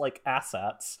previous,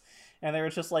 assets, and they were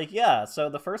just yeah, so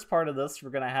the first part of this,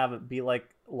 we're gonna have it be,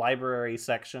 library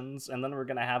sections, and then we're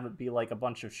gonna have it be, a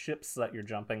bunch of ships that you're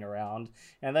jumping around,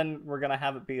 and then we're gonna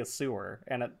have it be a sewer,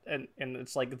 and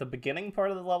it's the beginning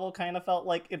part of the level kind of felt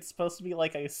like it's supposed to be,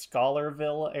 a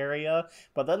Scholarville area,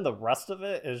 but then the rest of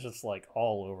it is just,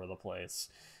 all over the place.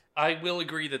 I will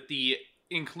agree that the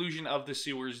inclusion of the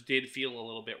sewers did feel a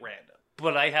little bit random,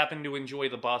 but I happen to enjoy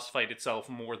the boss fight itself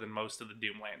more than most of the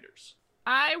Doomlanders.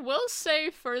 I will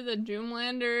say for the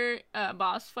Doomlander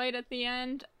boss fight at the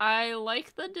end, I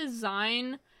like the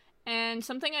design, and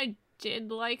something I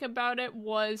did like about it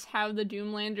was how the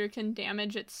Doomlander can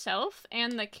damage itself,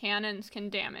 and the cannons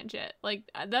can damage it.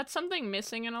 That's something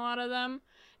missing in a lot of them,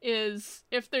 is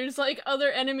if there's, other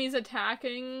enemies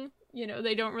attacking,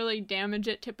 they don't really damage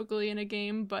it typically in a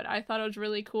game, but I thought it was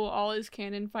really cool. All his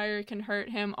cannon fire can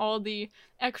hurt him. All the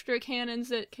extra cannons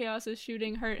that Chaos is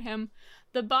shooting hurt him.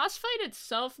 The boss fight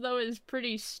itself, though, is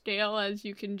pretty stale, as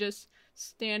you can just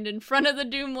stand in front of the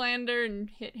Doomlander and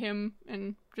hit him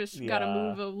and just gotta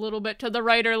move a little bit to the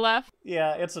right or left.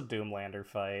 Yeah, it's a Doomlander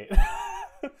fight.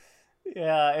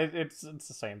 Yeah, it's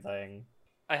the same thing.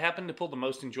 I happened to pull the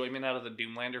most enjoyment out of the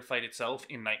Doomlander fight itself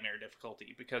in Nightmare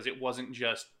difficulty, because it wasn't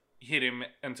just hit him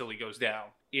until he goes down.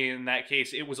 In that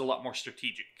case, it was a lot more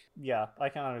strategic. Yeah, I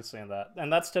can understand that.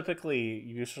 And that's typically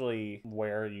usually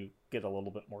where you get a little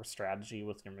bit more strategy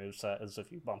with your moveset, is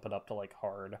if you bump it up to, like,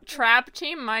 hard. Trap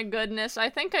Team, my goodness. I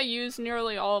think I used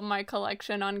nearly all of my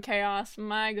collection on Chaos.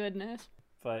 My goodness.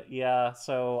 But yeah,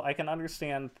 so I can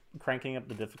understand cranking up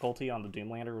the difficulty on the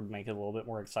Doomlander would make it a little bit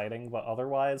more exciting, but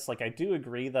otherwise, like, I do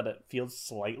agree that it feels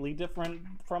slightly different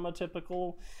from a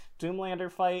typical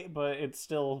Doomlander fight, but it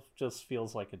still just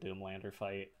feels like a Doomlander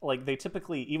fight. Like, they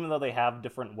typically, even though they have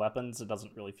different weapons, it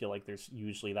doesn't really feel like there's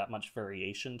usually that much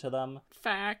variation to them.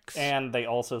 Facts. And they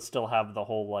also still have the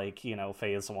whole, like, you know,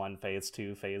 phase 1, phase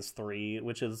 2, phase 3,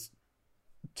 which is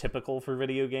typical for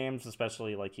video games,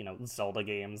 especially, like, you know, Zelda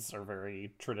games are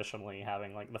very traditionally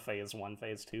having, like, the phase 1,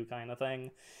 phase 2 kind of thing.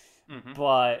 Mm-hmm.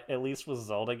 But at least with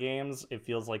Zelda games, it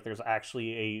feels like there's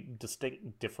actually a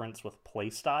distinct difference with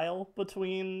playstyle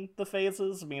between the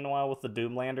phases. Meanwhile, with the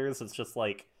Doomlanders, it's just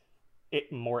like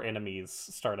more enemies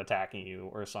start attacking you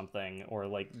or something, or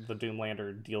like the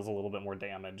Doomlander deals a little bit more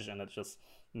damage, and it's just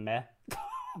meh.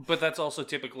 But that's also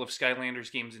typical of Skylanders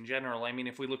games in general. I mean,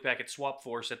 if we look back at Swap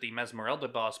Force at the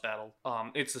Mesmerelda boss battle,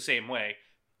 it's the same way.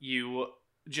 You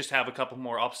just have a couple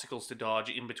more obstacles to dodge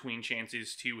in between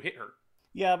chances to hit her.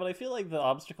 Yeah, but I feel like the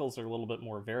obstacles are a little bit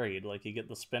more varied. Like, you get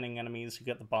the spinning enemies, you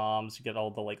get the bombs, you get all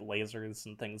the, like, lasers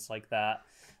and things like that.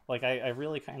 Like, I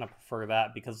really kind of prefer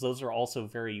that, because those are also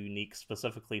very unique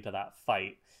specifically to that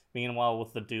fight. Meanwhile,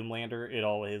 with the Doomlander, it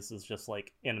always is just,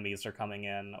 like, enemies are coming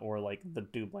in, or, like, the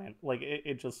Doomlander... Like,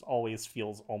 it just always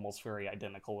feels almost very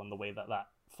identical in the way that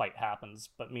fight happens.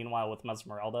 But meanwhile, with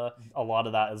Mesmerelda, a lot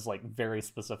of that is, like, very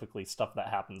specifically stuff that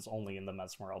happens only in the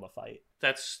Mesmerelda fight.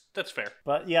 That's fair.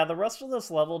 But yeah, the rest of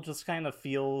this level just kind of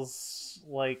feels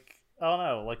like, I don't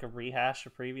know, like a rehash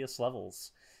of previous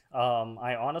levels.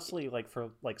 I honestly, like,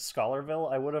 for, like,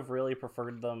 Scholarville, I would have really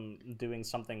preferred them doing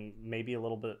something maybe a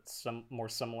little bit more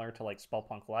similar to, like,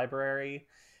 Spellpunk Library.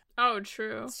 Oh,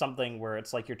 true. Something where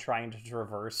it's like you're trying to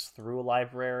traverse through a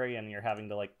library and you're having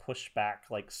to, like, push back,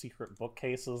 like, secret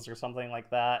bookcases or something like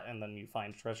that, and then you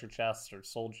find treasure chests or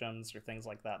soul gems or things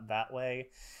like that way.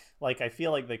 Like, I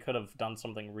feel like they could have done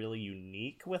something really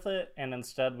unique with it, and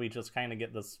instead we just kind of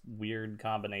get this weird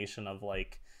combination of,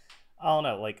 like, I don't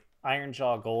know, like,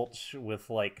 Ironjaw Gulch with,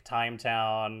 like, Time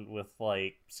Town with,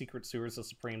 like, Secret Sewers of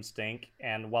Supreme Stink,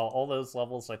 and while all those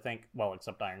levels, I think, well,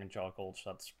 except Ironjaw Gulch,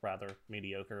 that's rather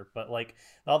mediocre, but, like,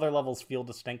 the other levels feel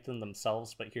distinct in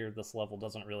themselves, but here this level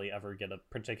doesn't really ever get a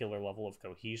particular level of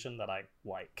cohesion that I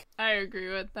like. I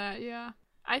agree with that, yeah.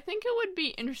 I think it would be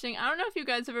interesting. I don't know if you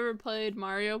guys have ever played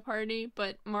Mario Party,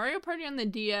 but Mario Party on the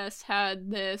DS had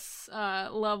this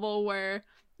level where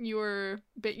you were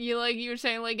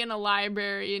saying, like, in a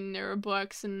library and there were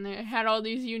books and they had all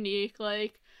these unique,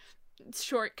 like,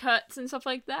 shortcuts and stuff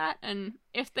like that. And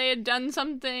if they had done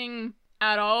something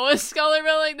at all with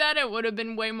Scholarville like that, it would have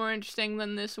been way more interesting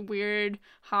than this weird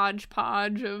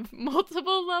hodgepodge of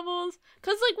multiple levels.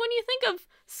 Because, like, when you think of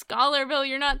Scholarville,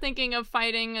 you're not thinking of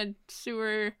fighting a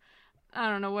sewer... I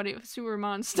don't know sewer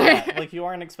monster. Yeah, like, you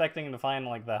aren't expecting to find,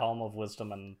 like, the Helm of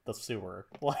Wisdom in the sewer.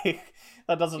 Like,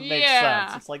 that doesn't make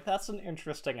sense. It's like, that's an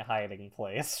interesting hiding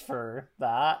place for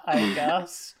that, I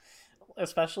guess.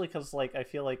 Especially because, like, I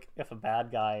feel like if a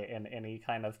bad guy in any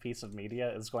kind of piece of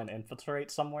media is going to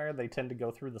infiltrate somewhere, they tend to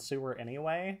go through the sewer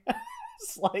anyway.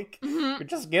 It's like, you're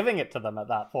just giving it to them at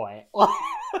that point.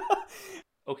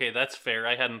 Okay, that's fair.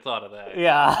 I hadn't thought of that.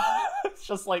 Yeah. It's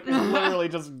just like you're literally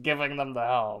just giving them the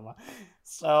helm.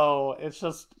 So it's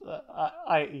just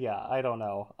I don't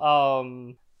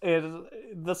know.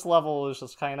 This level is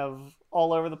just kind of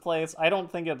all over the place. I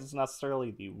don't think it's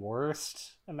necessarily the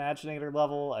worst Imaginator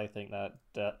level. I think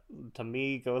that to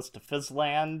me goes to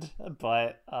Fizzland,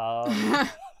 but I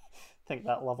think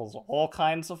that level's all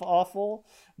kinds of awful.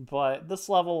 But this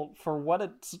level, for what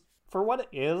it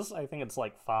is, I think it's,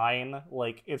 like, fine.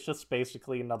 Like, it's just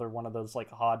basically another one of those,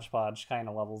 like, hodgepodge kind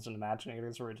of levels in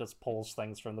Imaginators where it just pulls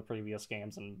things from the previous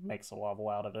games and makes a level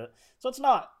out of it. So it's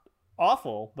not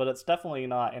awful, but it's definitely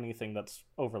not anything that's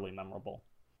overly memorable.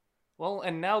 Well,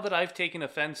 and now that I've taken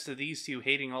offense to these two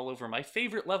hating all over my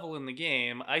favorite level in the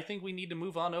game, I think we need to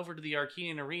move on over to the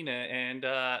Archean Arena and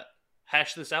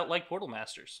hash this out like Portal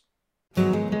Masters.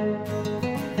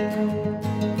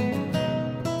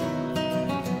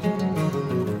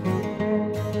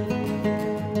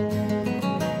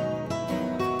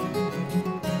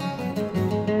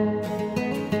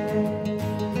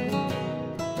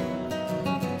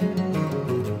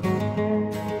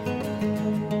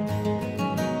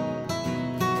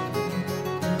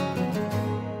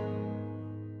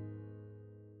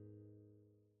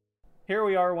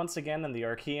 are once again in the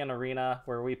Archean Arena,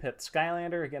 where we pit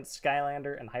Skylander against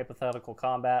Skylander in hypothetical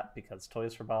combat, because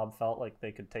Toys for Bob felt like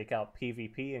they could take out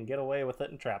PvP and get away with it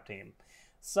in Trap Team.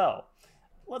 So,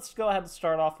 let's go ahead and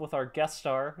start off with our guest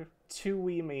star,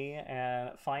 TooWiiMii,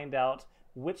 and find out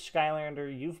which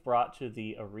Skylander you've brought to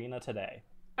the arena today.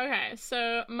 Okay,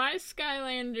 so my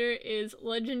Skylander is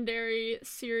Legendary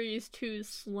Series 2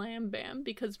 Slam Bam,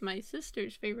 because my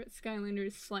sister's favorite Skylander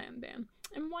is Slam Bam.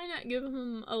 And why not give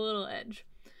him a little edge?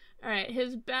 Alright,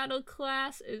 his battle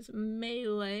class is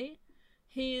Melee.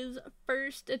 His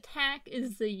first attack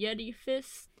is the Yeti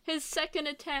Fist. His second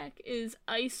attack is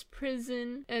Ice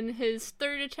Prison. And his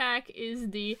third attack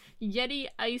is the Yeti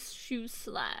Ice Shoe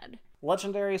Slide.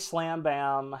 Legendary Slam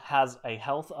Bam has a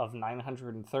health of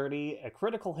 930, a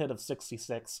critical hit of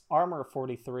 66, armor of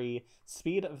 43,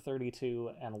 speed of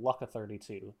 32, and luck of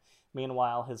 32.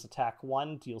 Meanwhile, his attack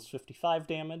 1 deals 55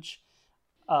 damage,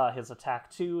 his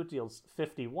attack 2 deals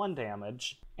 51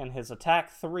 damage, and his attack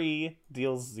 3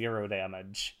 deals 0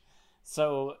 damage.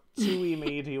 So,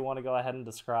 TooWiiMii, do you want to go ahead and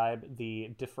describe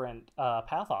the different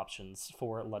path options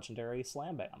for Legendary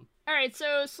Slam Bam? Alright,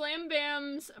 so Slam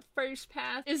Bam's first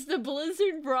path is the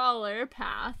Blizzard Brawler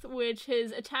path, which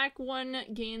his attack 1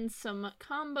 gains some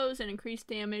combos and increased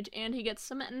damage, and he gets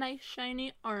some nice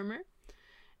shiny armor.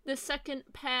 The second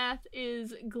path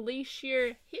is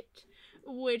Glacier Hit,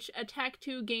 which attack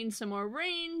 2 gains some more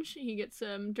range, he gets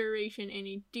some duration, and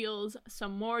he deals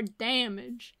some more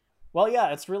damage. Well,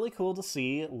 yeah, it's really cool to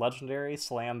see Legendary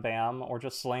Slam Bam, or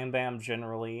just Slam Bam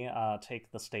generally,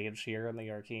 take the stage here in the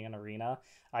Archean Arena.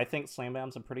 I think Slam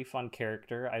Bam's a pretty fun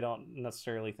character. I don't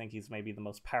necessarily think he's maybe the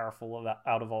most powerful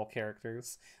out of all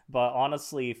characters, but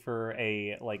honestly, for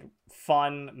a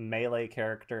fun melee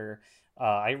character,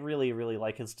 I really, really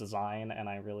like his design, and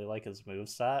I really like his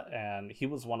moveset, and he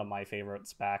was one of my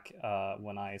favorites back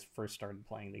when I first started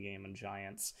playing the game in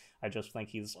Giants. I just think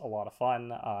he's a lot of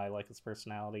fun. I like his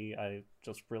personality. I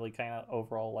just really kind of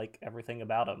overall like everything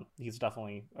about him. He's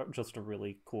definitely just a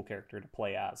really cool character to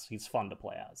play as. He's fun to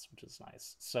play as, which is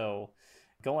nice. So,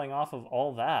 going off of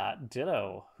all that,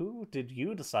 Ditto, who did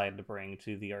you decide to bring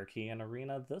to the Archean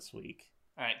Arena this week?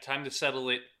 Alright, time to settle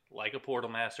it. Like a Portal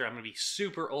Master, I'm going to be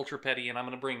super ultra petty, and I'm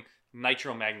going to bring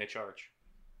Nitro Magna Charge.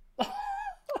 Oh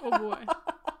boy.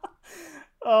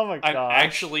 Oh my god. I'm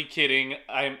actually kidding.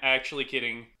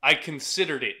 I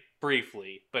considered it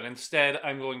briefly, but instead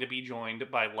I'm going to be joined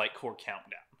by Light Core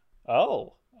Countdown.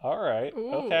 Oh, alright.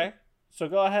 Ooh. Okay. So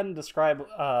go ahead and describe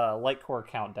Light Core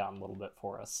Countdown a little bit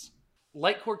for us.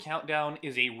 Light Core Countdown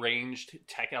is a ranged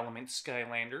tech element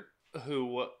Skylander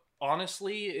who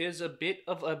honestly is a bit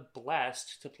of a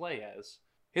blast to play as.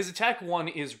 His attack 1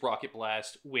 is Rocket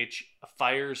Blast, which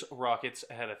fires rockets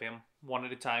ahead of him. One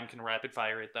at a time, can rapid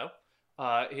fire it though.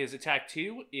 His attack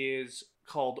 2 is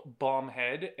called Bomb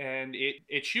Head, and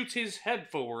it shoots his head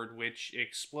forward, which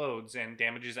explodes and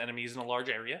damages enemies in a large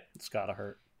area. It's gotta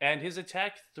hurt. And his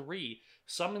attack 3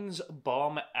 summons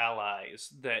bomb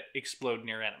allies that explode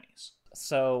near enemies.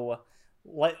 So,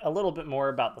 a little bit more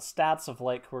about the stats of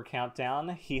Light Core Countdown.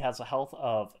 He has a health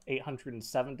of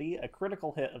 870, a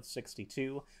critical hit of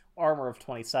 62, armor of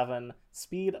 27,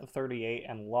 speed of 38,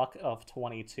 and luck of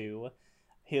 22.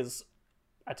 His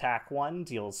attack 1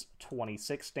 deals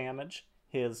 26 damage.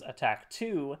 His attack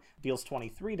 2 deals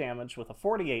 23 damage with a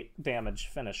 48 damage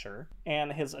finisher.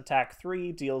 And his attack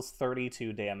 3 deals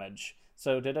 32 damage.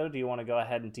 So, Ditto, do you want to go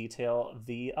ahead and detail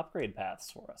the upgrade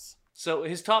paths for us? So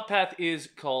his top path is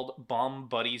called Bomb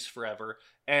Buddies Forever,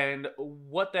 and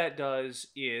what that does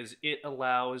is it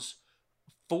allows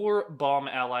 4 bomb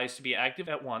allies to be active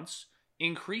at once,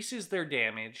 increases their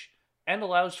damage, and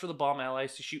allows for the bomb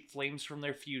allies to shoot flames from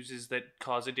their fuses that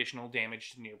cause additional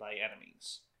damage to nearby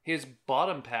enemies. His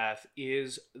bottom path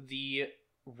is the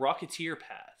Rocketeer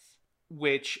path,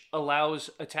 which allows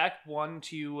attack 1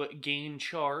 to gain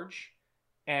charge,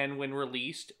 and when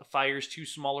released, fires 2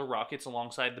 smaller rockets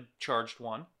alongside the charged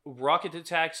one. Rocket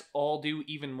attacks all do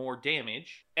even more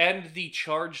damage, and the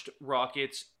charged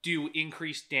rockets do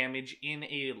increased damage in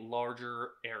a larger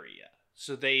area.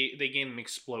 So they gain an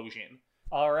explosion.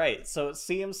 Alright, so it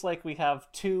seems like we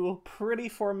have 2 pretty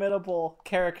formidable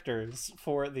characters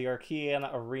for the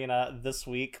Archean Arena this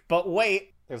week. But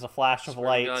wait, there's a flash of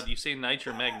light. God, you say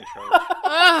Nitro Magna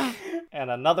Charge. And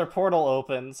another portal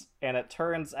opens, and it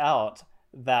turns out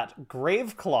that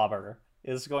Graveclobber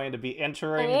is going to be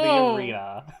entering the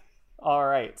arena.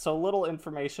 Alright, so little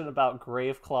information about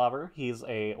Graveclobber. He's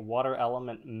a water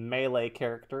element melee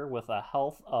character with a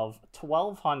health of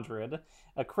 1200,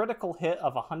 a critical hit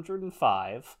of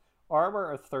 105,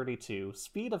 armor of 32,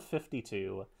 speed of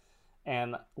 52,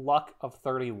 and luck of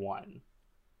 31.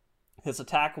 His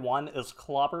attack 1 is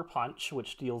Clobber Punch,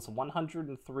 which deals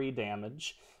 103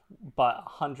 damage, but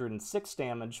 106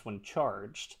 damage when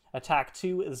charged. Attack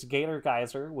 2 is Gator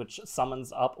Geyser, which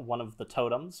summons up one of the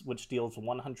totems, which deals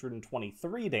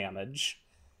 123 damage.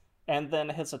 And then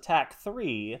his attack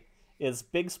 3 is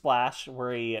Big Splash,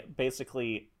 where he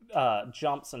basically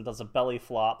jumps and does a belly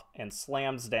flop and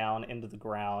slams down into the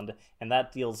ground, and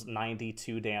that deals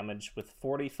 92 damage with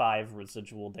 45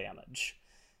 residual damage.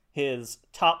 His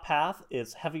top path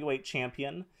is Heavyweight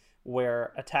Champion,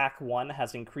 where attack 1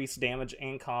 has increased damage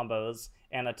and combos,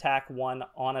 and attack 1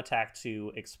 on attack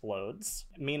 2 explodes.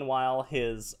 Meanwhile,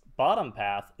 his bottom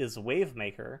path is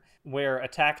Wavemaker, where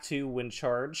attack 2, when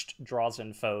charged, draws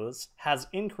in foes, has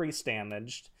increased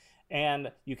damage,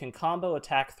 and you can combo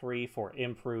attack 3 for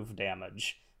improved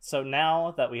damage. So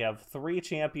now that we have 3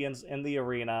 champions in the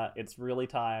arena, it's really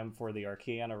time for the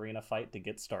Archaean Arena fight to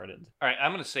get started. All right,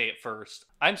 I'm going to say it first.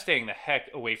 I'm staying the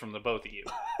heck away from the both of you.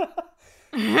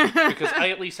 Because I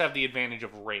at least have the advantage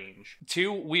of range.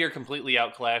 2, we are completely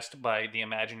outclassed by the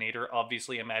Imaginator.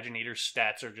 Obviously, Imaginator's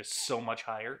stats are just so much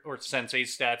higher, or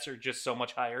Sensei's stats are just so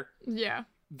much higher. Yeah.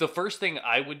 The first thing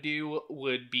I would do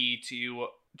would be to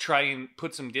try and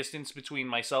put some distance between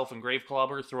myself and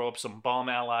Graveclobber, throw up some bomb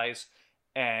allies,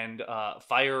 and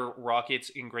fire rockets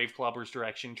in Graveclobber's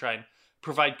direction, try and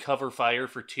provide cover fire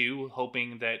for 2,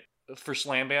 hoping that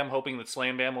Slam Bam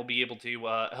will be able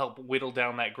to help whittle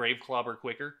down that Graveclobber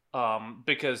quicker.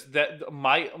 Because that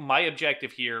my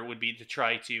objective here would be to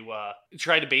try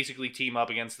to basically team up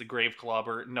against the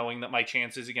Graveclobber, knowing that my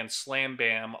chances against Slam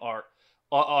Bam are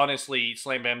honestly,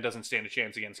 Slam Bam doesn't stand a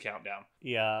chance against Countdown.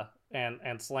 Yeah,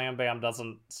 and Slam Bam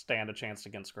doesn't stand a chance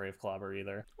against Graveclobber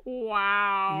either.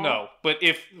 Wow. No, but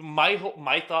if my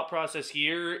thought process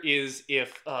here is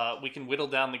if we can whittle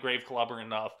down the Graveclobber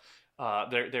enough,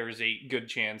 there is a good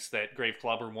chance that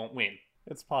Graveclobber won't win.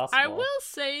 It's possible. I will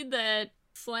say that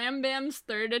Slam Bam's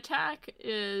third attack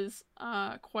is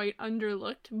quite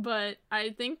underlooked, but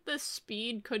I think the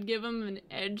speed could give him an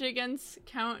edge against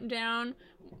Countdown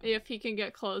if he can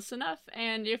get close enough,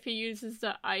 and if he uses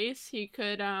the ice, he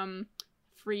could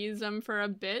freeze him for a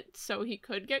bit, so he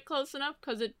could get close enough,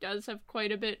 because it does have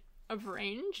quite a bit of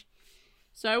range.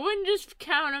 So I wouldn't just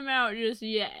count him out just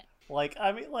yet.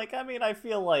 I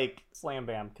feel like Slam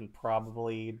Bam can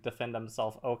probably defend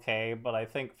himself okay, but I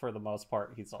think for the most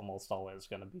part, he's almost always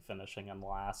going to be finishing him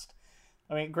last.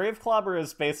 I mean, Graveclobber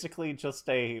is basically just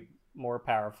a more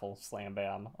powerful Slam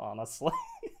Bam, honestly.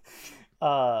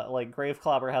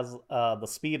 Graveclobber has the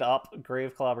speed up,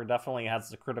 Graveclobber definitely has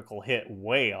the critical hit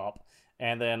way up,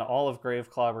 and then all of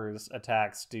Graveclobber's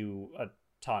attacks do a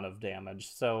ton of damage.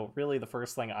 So really the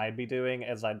first thing I'd be doing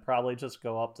is I'd probably just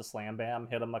go up to Slam Bam,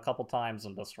 hit him a couple times,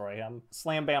 and destroy him.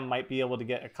 Slam Bam might be able to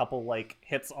get a couple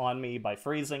hits on me by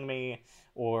freezing me,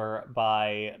 or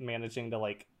by managing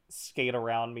to skate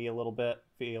around me a little bit,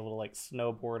 be able to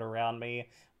snowboard around me.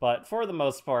 But for the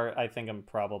most part, I think I'm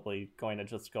probably going to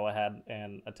just go ahead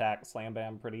and attack Slam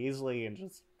Bam pretty easily and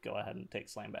just go ahead and take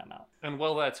Slam Bam out. And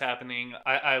while that's happening,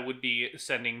 I would be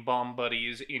sending bomb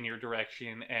buddies in your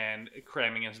direction and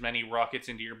cramming as many rockets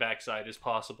into your backside as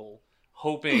possible,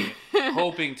 hoping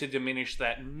to diminish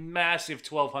that massive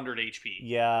 1200 HP.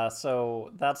 Yeah,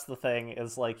 so that's the thing,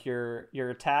 is your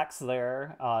attacks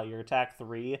there, your attack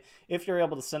 3, if you're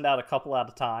able to send out a couple at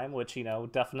a time, which,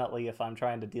 definitely if I'm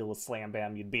trying to deal with Slam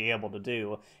Bam, you'd be able to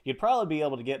do, you'd probably be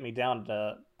able to get me down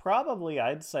to probably,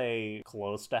 I'd say,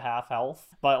 close to half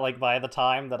health. But, by the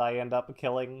time that I end up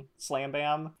killing Slam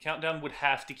Bam, Countdown would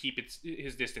have to keep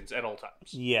his distance at all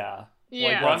times. Yeah.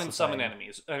 Yeah. Run and summon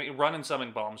enemies. I mean, run and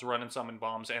summon bombs,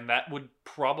 and that would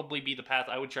probably be the path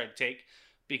I would try to take,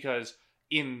 because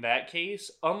in that case,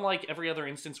 unlike every other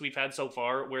instance we've had so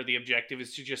far, where the objective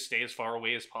is to just stay as far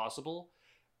away as possible,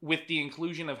 with the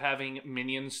inclusion of having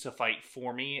minions to fight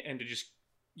for me and to just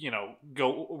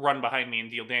go run behind me and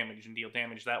deal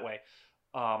damage that way.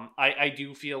 I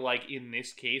do feel like in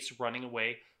this case, running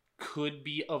away could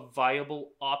be a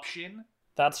viable option.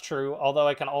 That's true, although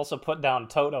I can also put down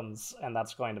totems, and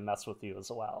that's going to mess with you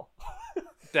as well.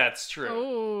 That's true.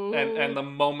 Ooh. And the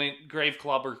moment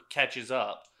Graveclobber catches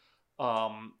up,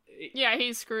 yeah,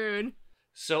 he's screwed.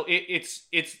 So it's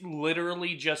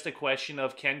literally just a question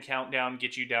of, can Countdown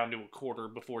get you down to a quarter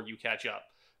before you catch up?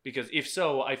 Because if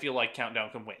so, I feel like Countdown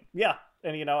can win. Yeah,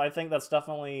 and I think that's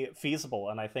definitely feasible,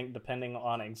 and I think depending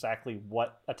on exactly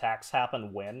what attacks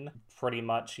happen when, pretty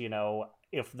much,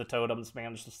 if the totems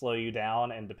manage to slow you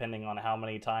down, and depending on how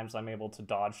many times I'm able to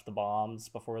dodge the bombs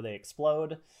before they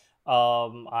explode,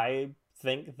 I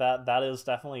think that is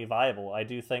definitely viable. I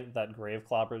do think that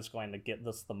Graveclobber is going to get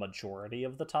this the majority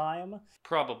of the time.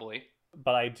 Probably.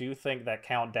 but I do think that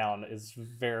Countdown is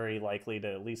very likely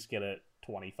to at least get it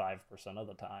 25% of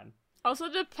the time. Also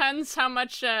depends how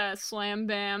much Slam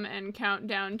Bam and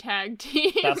Countdown tag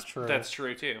team. That's true. That's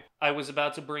true, too. I was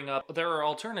about to bring up, there are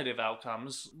alternative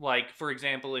outcomes. Like, for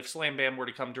example, if Slam Bam were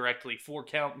to come directly for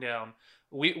Countdown,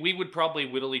 we would probably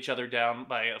whittle each other down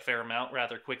by a fair amount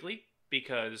rather quickly,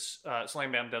 because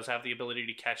Slam Bam does have the ability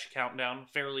to catch Countdown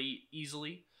fairly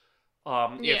easily.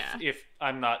 If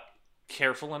I'm not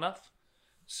careful enough.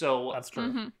 So That's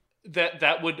true.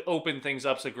 That would open things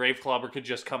up so Graveclobber could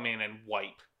just come in and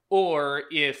wipe. Or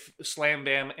if Slam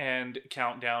Bam and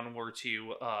Countdown were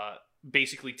to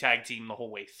basically tag team the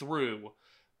whole way through,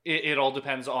 it all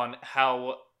depends on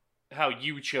how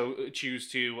you choose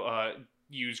to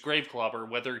use Graveclobber,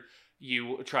 whether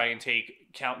you try and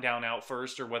take Countdown out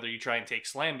first or whether you try and take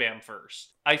Slam Bam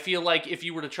first. I feel like if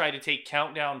you were to try to take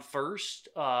Countdown first,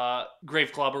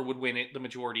 Graveclobber would win it the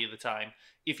majority of the time.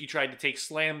 If you tried to take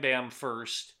Slam Bam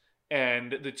first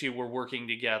and the two were working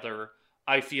together,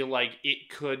 I feel like it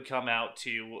could come out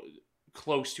to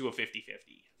close to a 50-50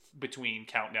 between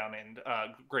Countdown and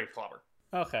Graveclobber.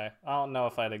 Okay, I don't know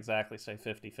if I'd exactly say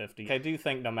 50-50. I do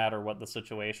think no matter what the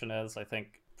situation is, I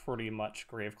think pretty much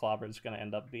Graveclobber is going to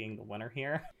end up being the winner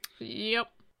here. Yep.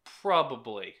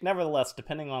 Probably. Nevertheless,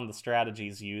 depending on the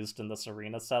strategies used in this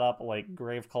arena setup, like,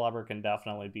 Graveclobber can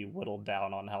definitely be whittled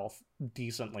down on health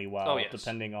decently well,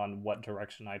 depending on what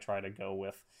direction I try to go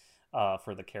with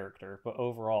for the character. But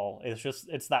overall,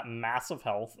 it's that massive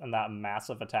health and that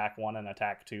massive attack 1 and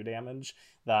attack 2 damage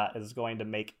that is going to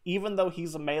make, even though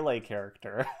he's a melee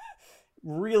character,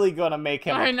 really gonna make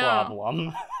him a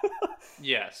problem.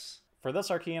 Yes. For this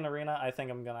Archean arena, I think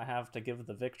I'm gonna have to give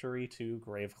the victory to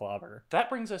Graveclobber. That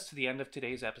brings us to the end of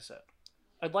today's episode.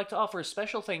 I'd like to offer a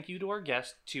special thank you to our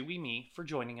guest, TooWiiMii, for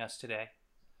joining us today.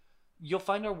 You'll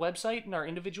find our website and our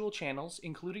individual channels,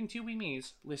 including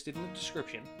TooWiiMii's, listed in the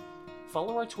description.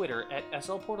 Follow our Twitter at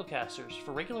SLPortalcasters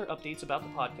for regular updates about the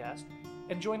podcast,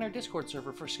 and join our Discord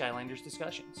server for Skylanders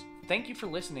discussions. Thank you for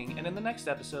listening, and in the next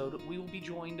episode, we will be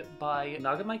joined by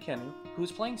Nagamai Kenu, who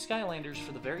is playing Skylanders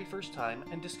for the very first time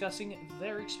and discussing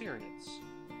their experience.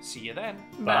 See you then.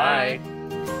 Bye.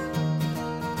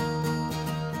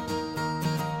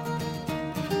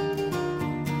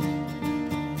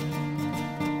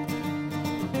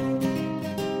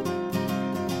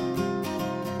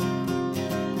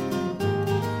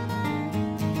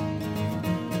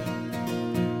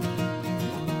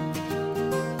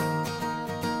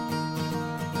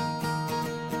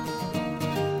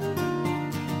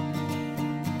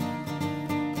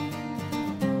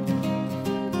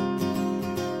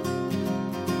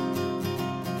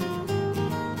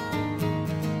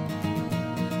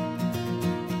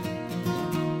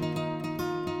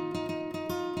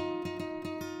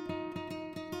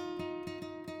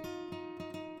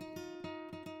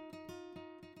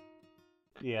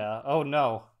 Yeah. Oh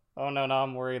no. Now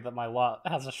I'm worried that my lot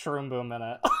has a shroom boom in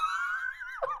it.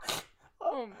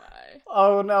 Oh my.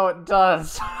 Oh no, it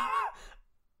does.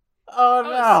 Oh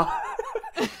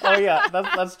no. Oh yeah,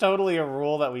 that's totally a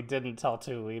rule that we didn't tell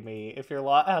TooWiiMii. If your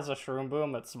lot has a shroom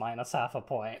boom, it's minus half a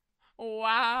point.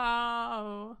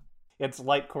 Wow. It's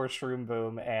Light Core Shroom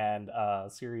Boom and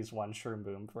Series 1 Shroom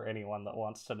Boom for anyone that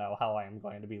wants to know how I am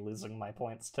going to be losing my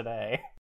points today.